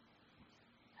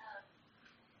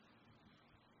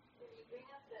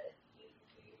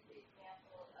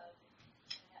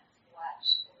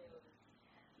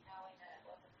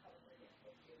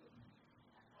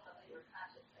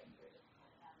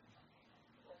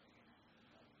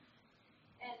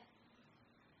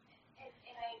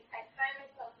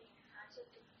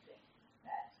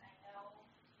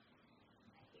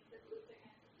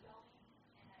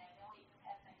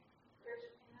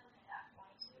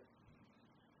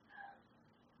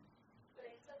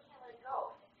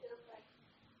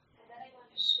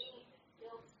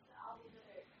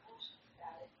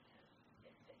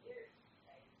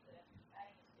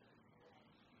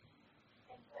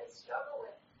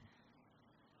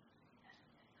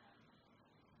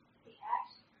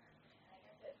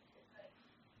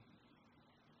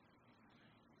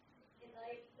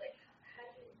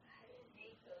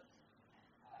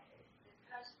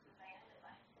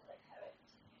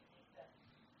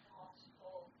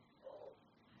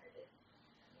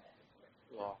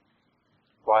 Yeah.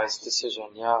 Wise decision,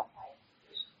 yeah.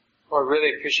 Well, I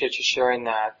really appreciate you sharing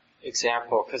that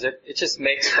example, because it just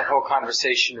makes the whole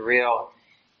conversation real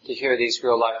to hear these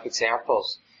real life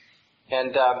examples.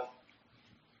 And,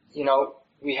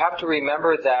 we have to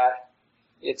remember that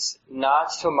it's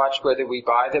not so much whether we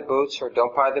buy the boots or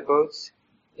don't buy the boots.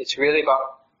 It's really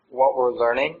about what we're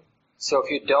learning. So if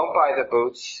you don't buy the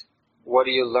boots, what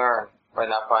do you learn by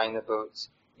not buying the boots?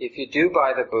 If you do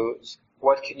buy the boots,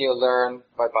 what can you learn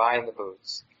by buying the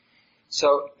boots?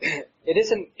 So it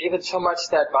isn't even so much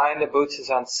that buying the boots is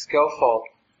unskillful.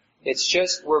 It's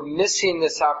just we're missing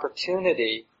this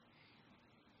opportunity.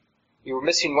 You were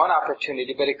missing one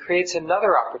opportunity, but it creates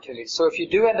another opportunity. So if you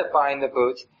do end up buying the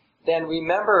boots, then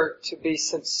remember to be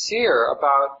sincere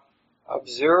about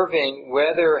observing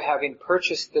whether, having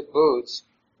purchased the boots,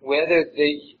 whether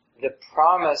the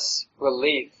promise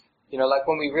relief, like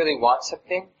when we really want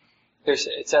something,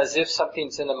 it's as if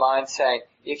something's in the mind saying,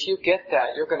 if you get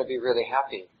that, you're going to be really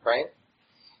happy, right?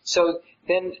 So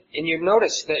then, and you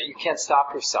notice that you can't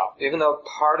stop yourself, even though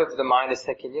part of the mind is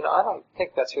thinking, I don't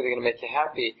think that's really going to make you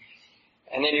happy.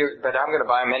 And then but I'm going to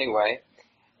buy them anyway.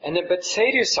 And then, but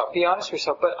say to yourself, be honest with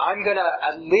yourself, but I'm going to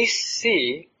at least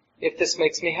see if this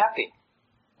makes me happy.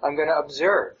 I'm going to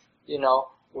observe,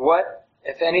 what,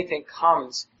 if anything,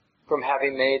 comes from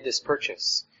having made this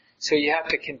purchase. So you have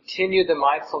to continue the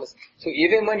mindfulness. So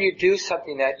even when you do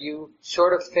something that you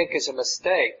sort of think is a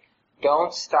mistake,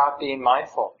 don't stop being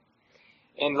mindful.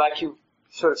 And like you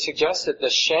sort of suggested, the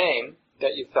shame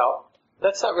that you felt,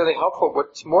 that's not really helpful.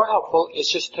 What's more helpful is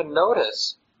just to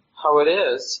notice how it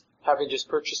is having just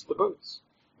purchased the boots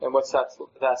and what's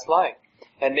that's like.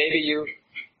 And maybe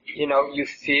you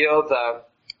feel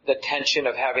the tension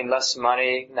of having less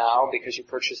money now because you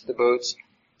purchased the boots.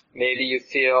 Maybe you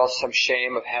feel some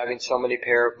shame of having so many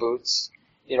pair of boots,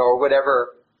 or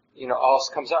whatever, else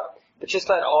comes up. But just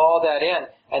let all that in,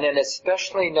 and then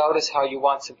especially notice how you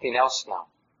want something else now.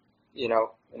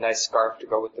 A nice scarf to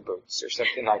go with the boots or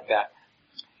something like that.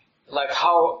 Like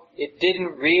how it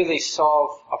didn't really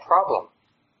solve a problem.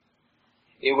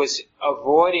 It was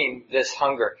avoiding this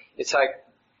hunger. It's like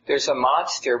there's a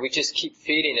monster, we just keep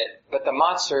feeding it, but the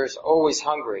monster is always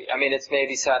hungry. I mean, it's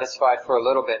maybe satisfied for a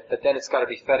little bit, but then it's got to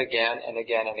be fed again and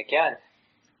again and again.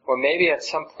 Or maybe at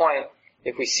some point,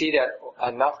 if we see that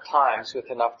enough times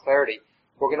with enough clarity,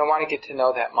 we're going to want to get to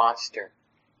know that monster.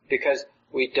 Because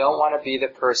we don't want to be the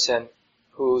person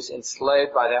who's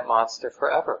enslaved by that monster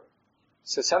forever.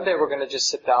 So someday we're going to just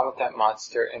sit down with that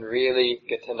monster and really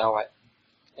get to know it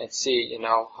and see,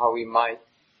 how we might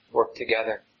work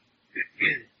together.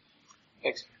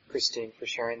 Thanks, Christine, for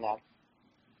sharing that.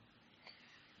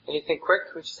 Anything quick?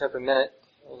 We just have a minute.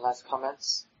 Any last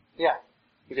comments? Yeah,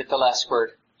 you get the last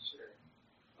word. Sure.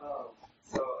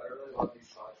 So I really love these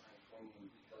talks on clinging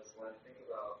because when I think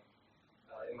about,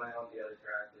 in my own daily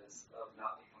practice of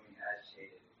not becoming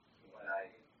agitated when I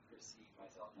perceive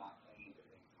myself not clinging to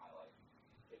things in my life,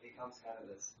 it becomes kind of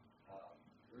this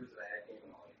ruse of a head game in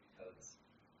a way because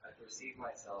I perceive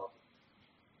myself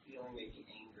feeling maybe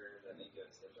anger that maybe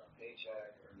I saved on a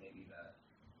paycheck, or maybe that,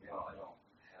 I don't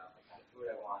have the kind of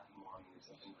food I want in the morning or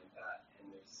something like that.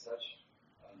 And there's such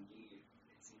a need,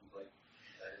 it seems like,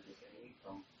 that is within me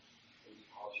from maybe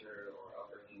culture or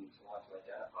upbringing to want to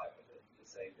identify with it, to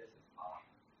say, this is mine.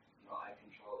 I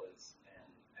control this, and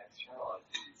externalize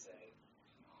it and say,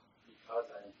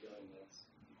 because I'm feeling this,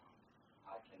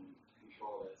 I can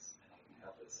control this, and I can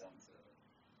have this sense of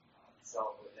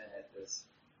self within it, this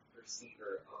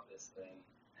perceiver of this thing,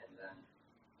 and then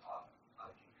I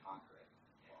can conquer it.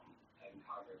 And I can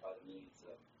conquer it by the means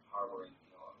of harboring,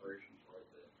 aversion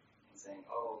towards it, and saying,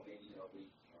 oh, maybe, we,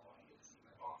 when I get to see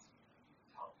my boss,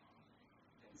 tell them,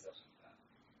 things such as that.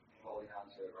 And holding on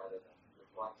to it rather than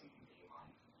reflecting and being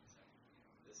mindful, saying,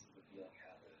 this is the feeling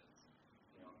as it is,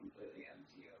 completely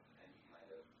empty of any kind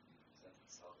of sense of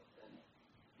self within it,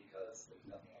 because there's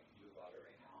nothing I can do about it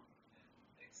right now,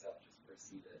 except just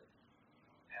perceive it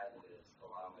as it is,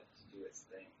 allow it to do its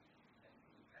thing, and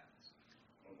move past,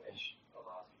 in which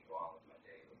allows me to go on with my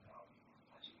day without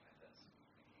punching my fist.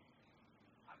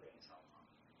 I'm going to tell them.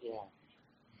 Yeah.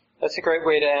 That's a great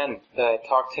way to end the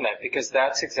talk tonight, because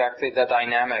that's exactly the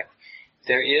dynamic.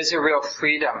 There is a real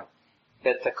freedom,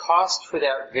 that the cost for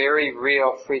that very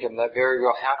real freedom, that very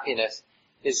real happiness,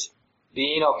 is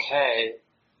being okay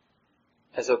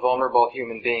as a vulnerable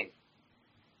human being.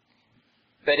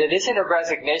 But it isn't a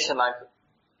resignation like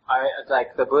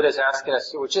the Buddha's asking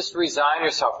us, well, just resign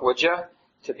yourself, would you,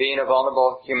 to being a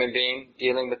vulnerable human being,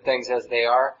 dealing with things as they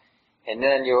are, and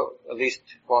then you at least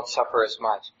won't suffer as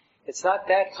much. It's not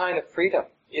that kind of freedom.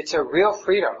 It's a real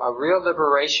freedom, a real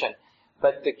liberation.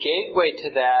 But the gateway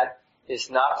to that is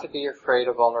not to be afraid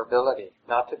of vulnerability,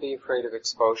 not to be afraid of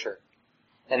exposure.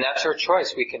 And that's our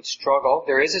choice. We can struggle.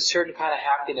 There is a certain kind of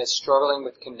happiness struggling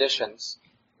with conditions,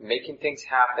 making things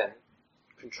happen,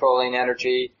 controlling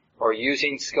energy, or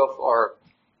using skillful or,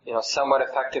 somewhat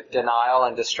effective denial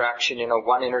and distraction,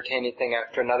 one entertaining thing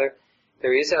after another.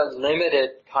 There is a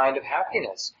limited kind of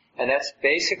happiness. And that's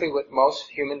basically what most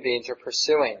human beings are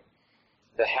pursuing.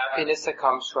 The happiness that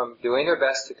comes from doing their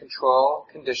best to control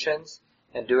conditions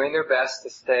and doing their best to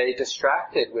stay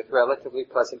distracted with relatively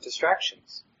pleasant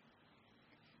distractions.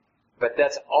 But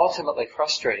that's ultimately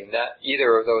frustrating, that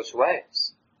either of those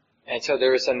ways. And so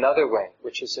there is another way,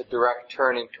 which is a direct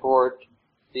turning toward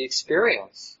the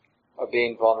experience of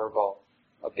being vulnerable,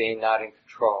 of being not in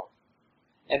control,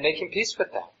 and making peace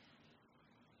with that.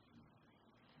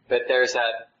 But there's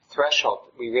that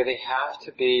threshold. We really have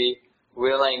to be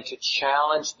willing to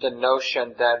challenge the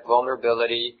notion that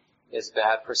vulnerability is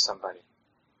bad for somebody.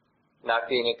 Not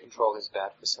being in control is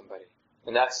bad for somebody.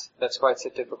 And that's why it's a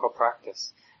difficult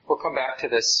practice. We'll come back to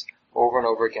this over and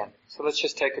over again. So let's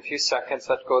just take a few seconds,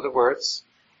 let go of the words.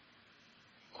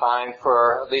 Time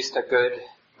for at least a good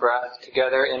breath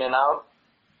together, in and out.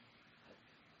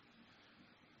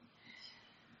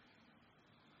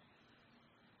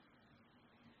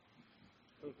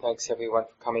 Thanks everyone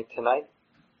for coming tonight.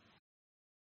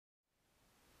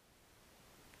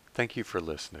 Thank you for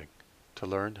listening. To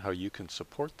learn how you can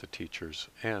support the teachers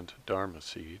and Dharma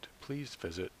Seed, please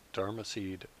visit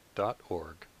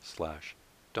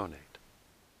dharmaseed.org/donate.